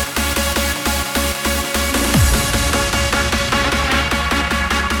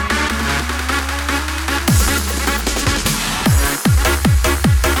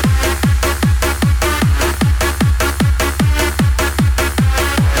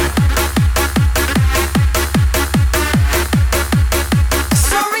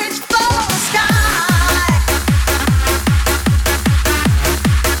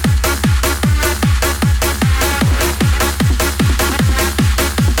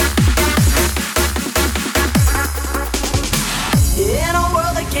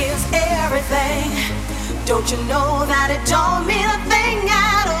 Don't you know that it don't mean a thing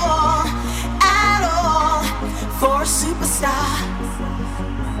at all, for a superstar?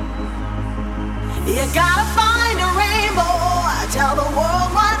 You gotta find a rainbow, tell the world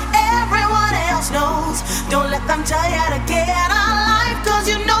what everyone else knows. Don't let them tell you to get out of life,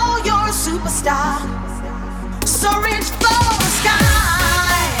 cause you know you're a superstar. So reach for the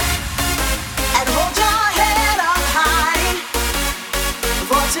sky and hold your head up high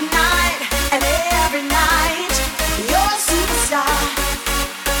for tonight and every night. You're a superstar,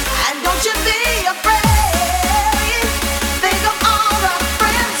 and don't you be afraid. Think of all the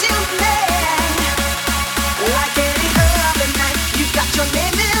friends you've made. Like any other night, you've got your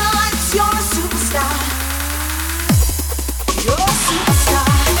name in lights. You're a superstar. You're a superstar.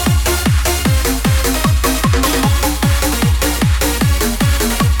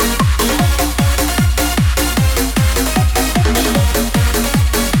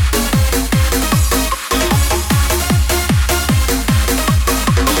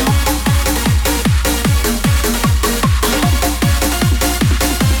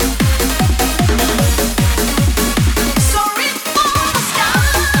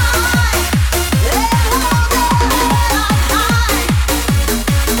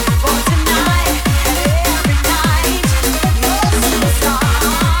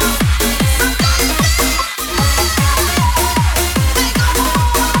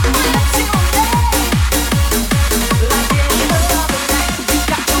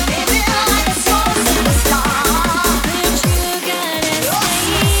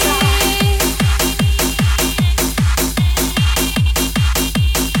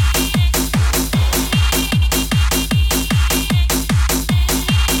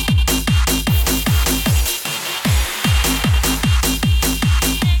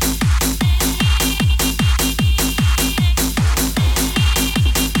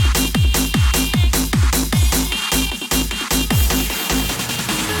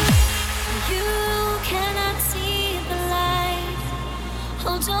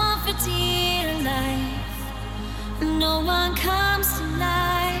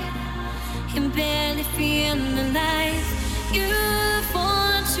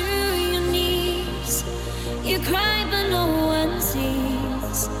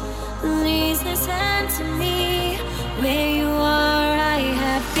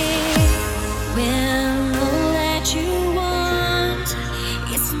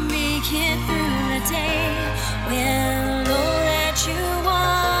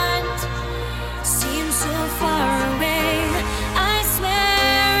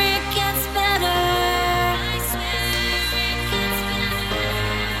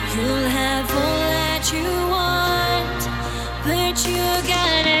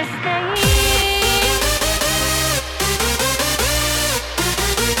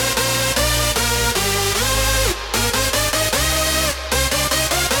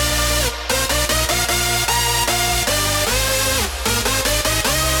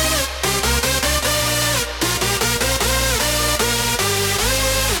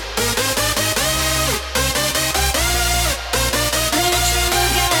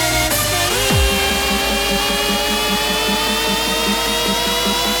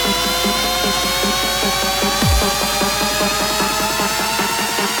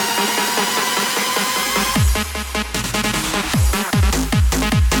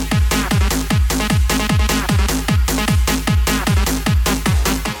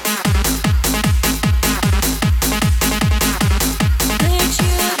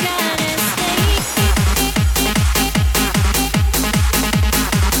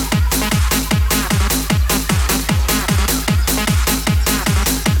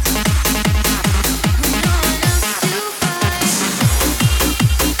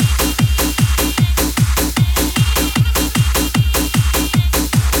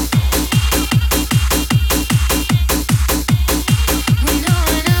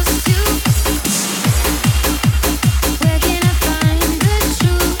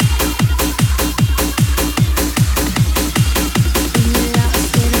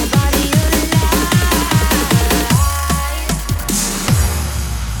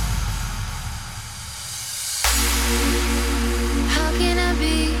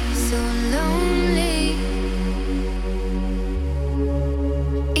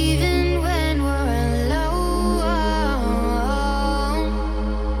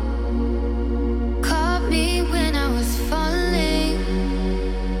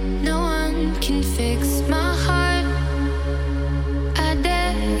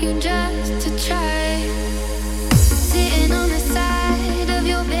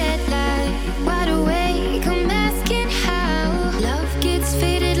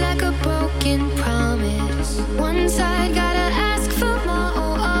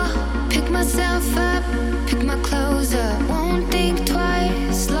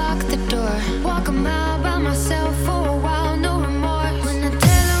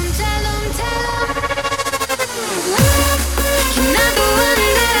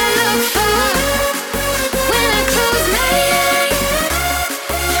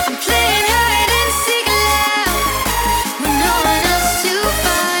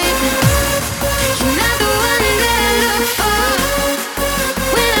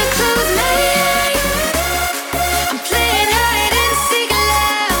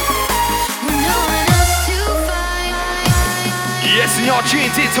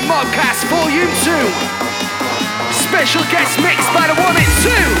 tuned into Mobcast Volume 2. Special guest mix by the one and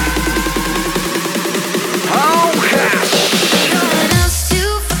two. Oh, gosh.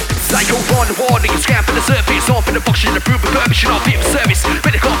 Psycho on the warning, scan for the surface, on for the function, approve the permission of the service.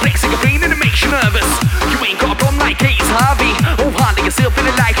 Better complex, like a brain and it makes you nervous. You ain't got a problem like Case Harvey. Oh, hardly yourself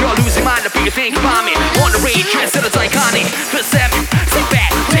feeling like you're losing mind. If you think about me, on the rage, dressed as iconic. For 7, sit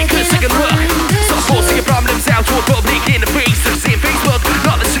back, take a second look. Stop forcing your problems out to a public in the face. To see Facebook,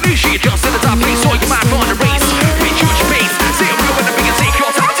 not the solution, you're just in the top place, so you might run a race. Reach your pace, say a real one, and we can take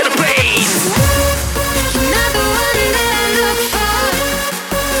your time to the place.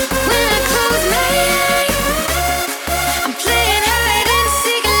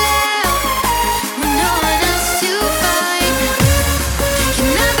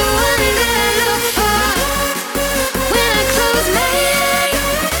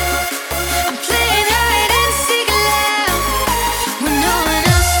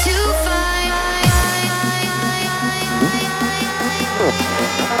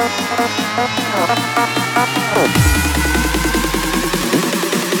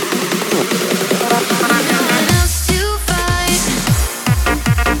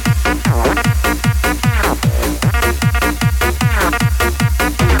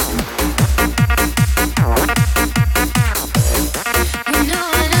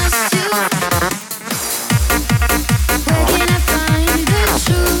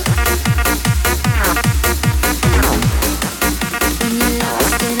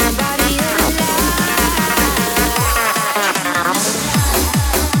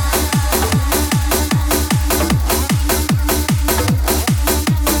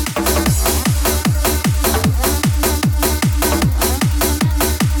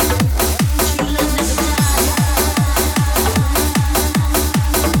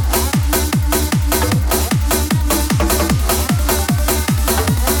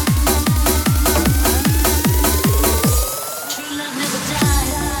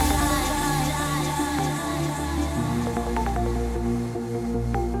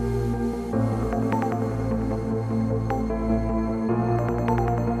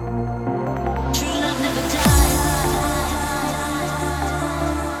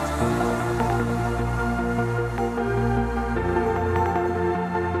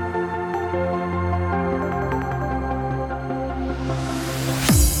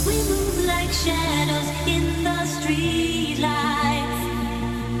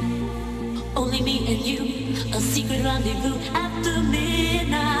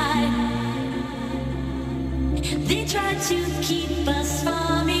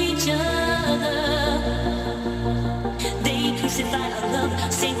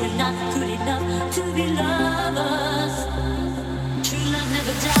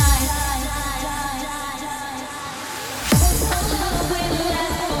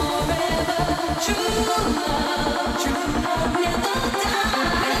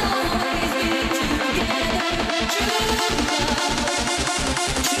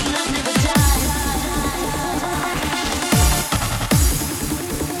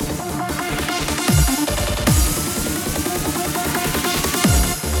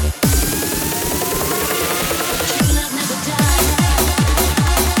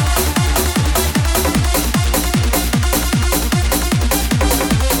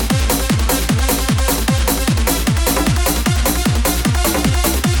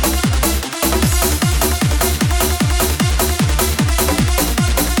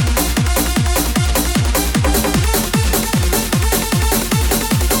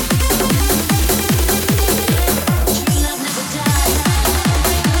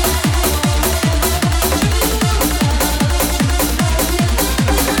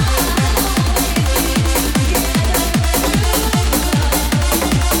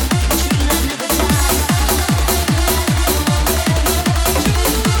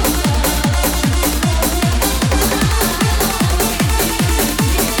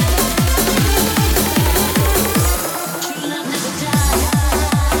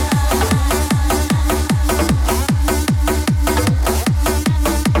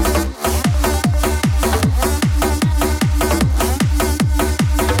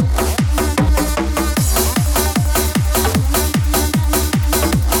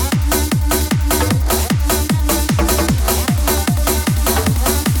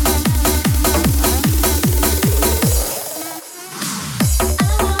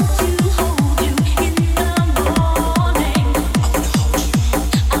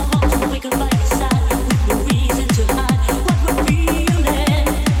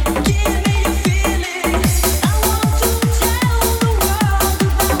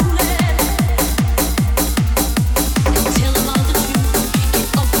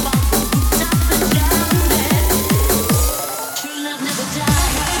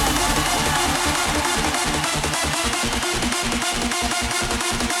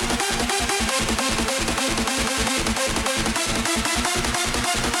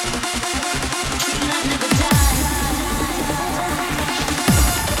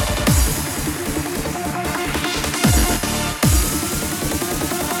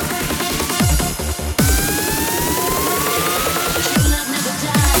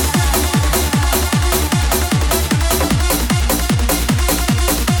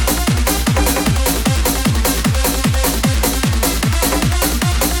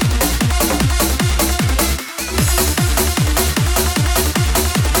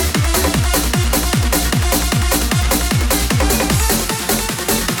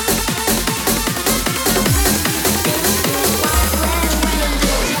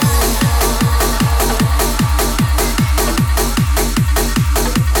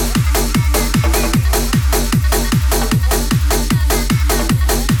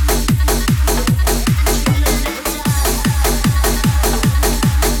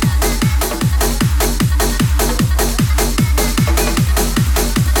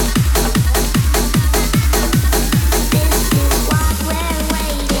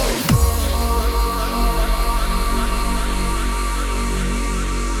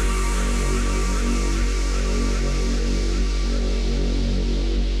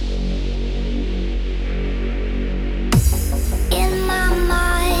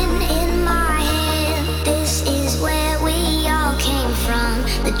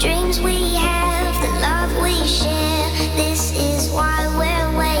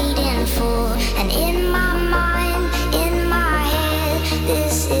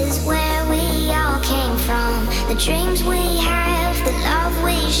 This is where we all came from. The dreams we have, the love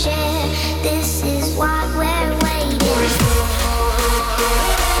we share. This is what we're waiting for.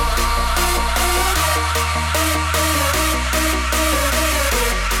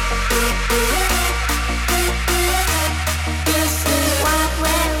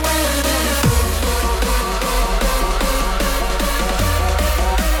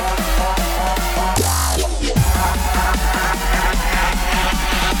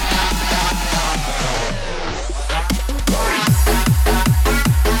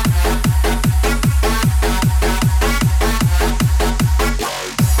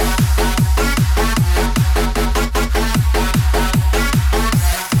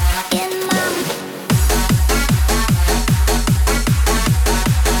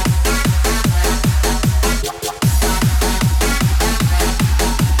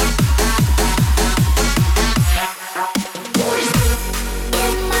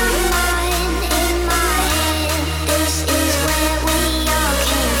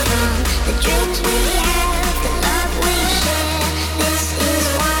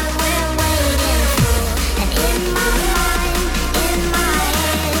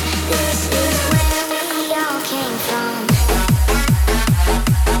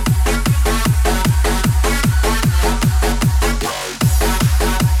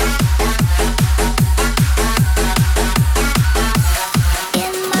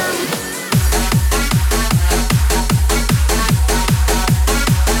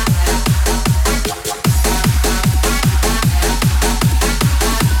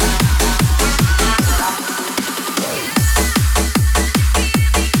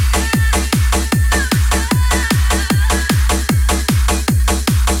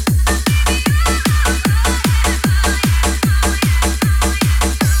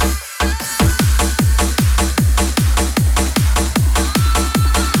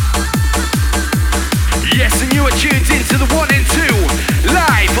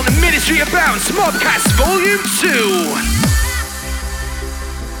 Mobcast Volume 2.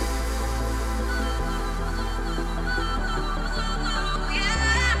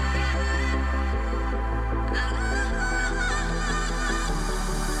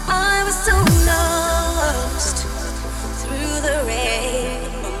 I was so lost through the rain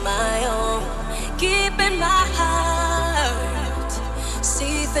on my own, keeping my heart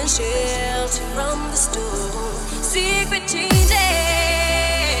safe and sheltered from the storm. Secret changes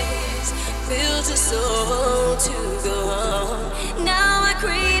built a soul to go on. Now I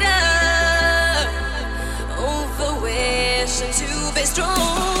crave over wishing to be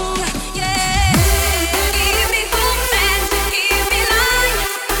strong. Yeah, give me hope and give me life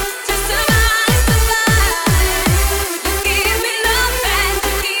to survive, survive. Give me love and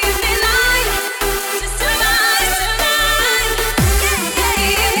give me life to survive, survive. Yeah,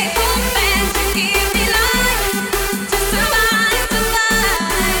 give me hope and give me life to survive,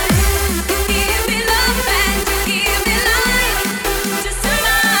 survive. Give me love and give me life to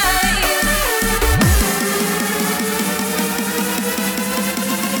survive.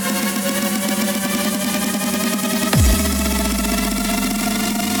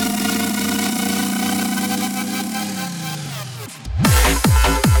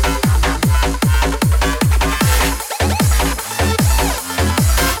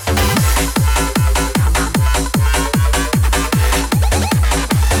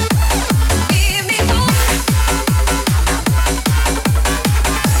 Give me hope.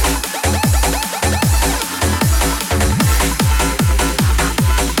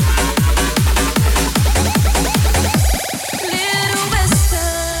 Little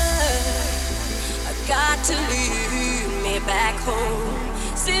whisper, I got to lead me back home.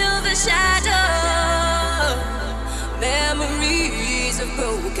 Silver shadow, memories of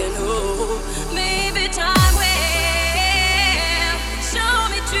broken hope. Maybe time will show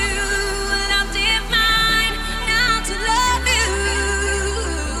me true love divine. Now to love you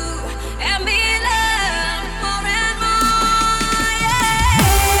and be loved more and more. Yeah.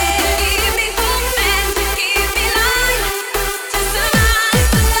 Give me hope and give me life to survive,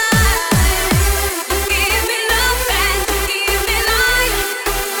 survive. Give me love and give me life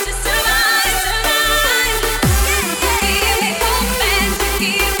to survive, survive. Give me hope and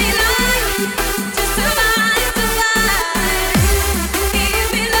give me life to survive, survive. Give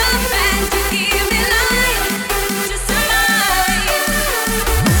me love and give me life to survive.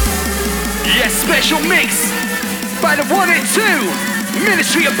 Yes, special mix by the 1 and 2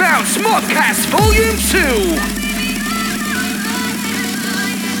 Ministry of Bounce Mobcast Volume 2.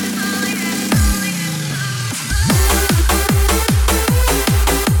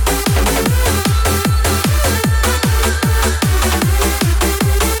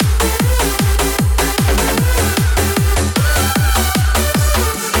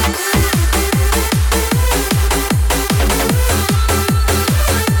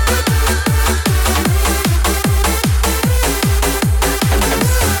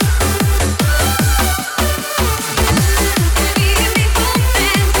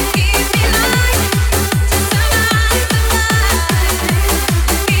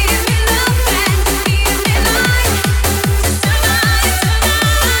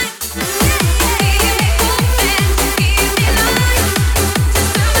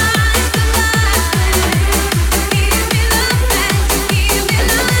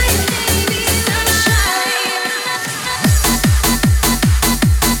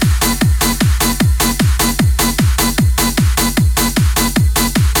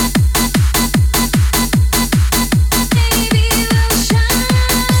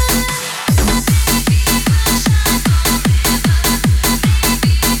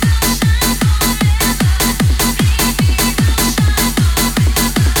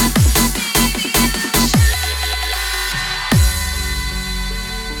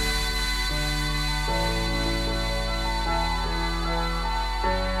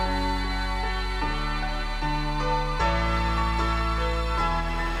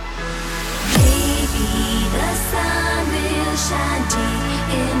 shine deep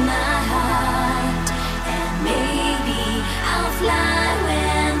in my heart. And maybe I'll fly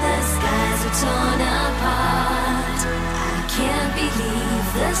when the skies are torn apart. I can't believe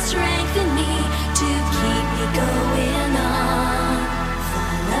the strength in me to keep me going on. The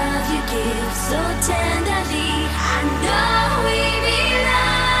love you give so tenderly, I know we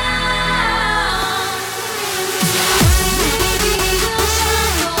belong. Maybe we'll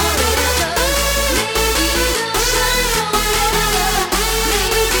shine forever. Maybe we'll shine forever.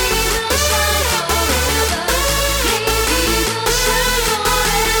 Maybe we'll shine forever. Maybe we'll shine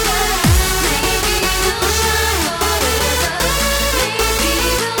forever. Maybe we'll shine forever. Maybe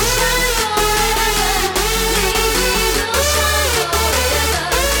we'll shine forever. Maybe we'll shine forever.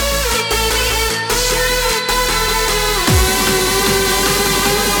 Maybe we'll shine.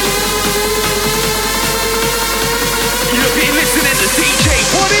 You've been listening to DJ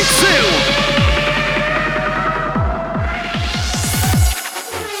 1 and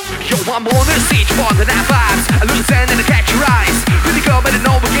 2. Yo, I'm on the stage, fond of that vibes. I look down and I catch your eyes.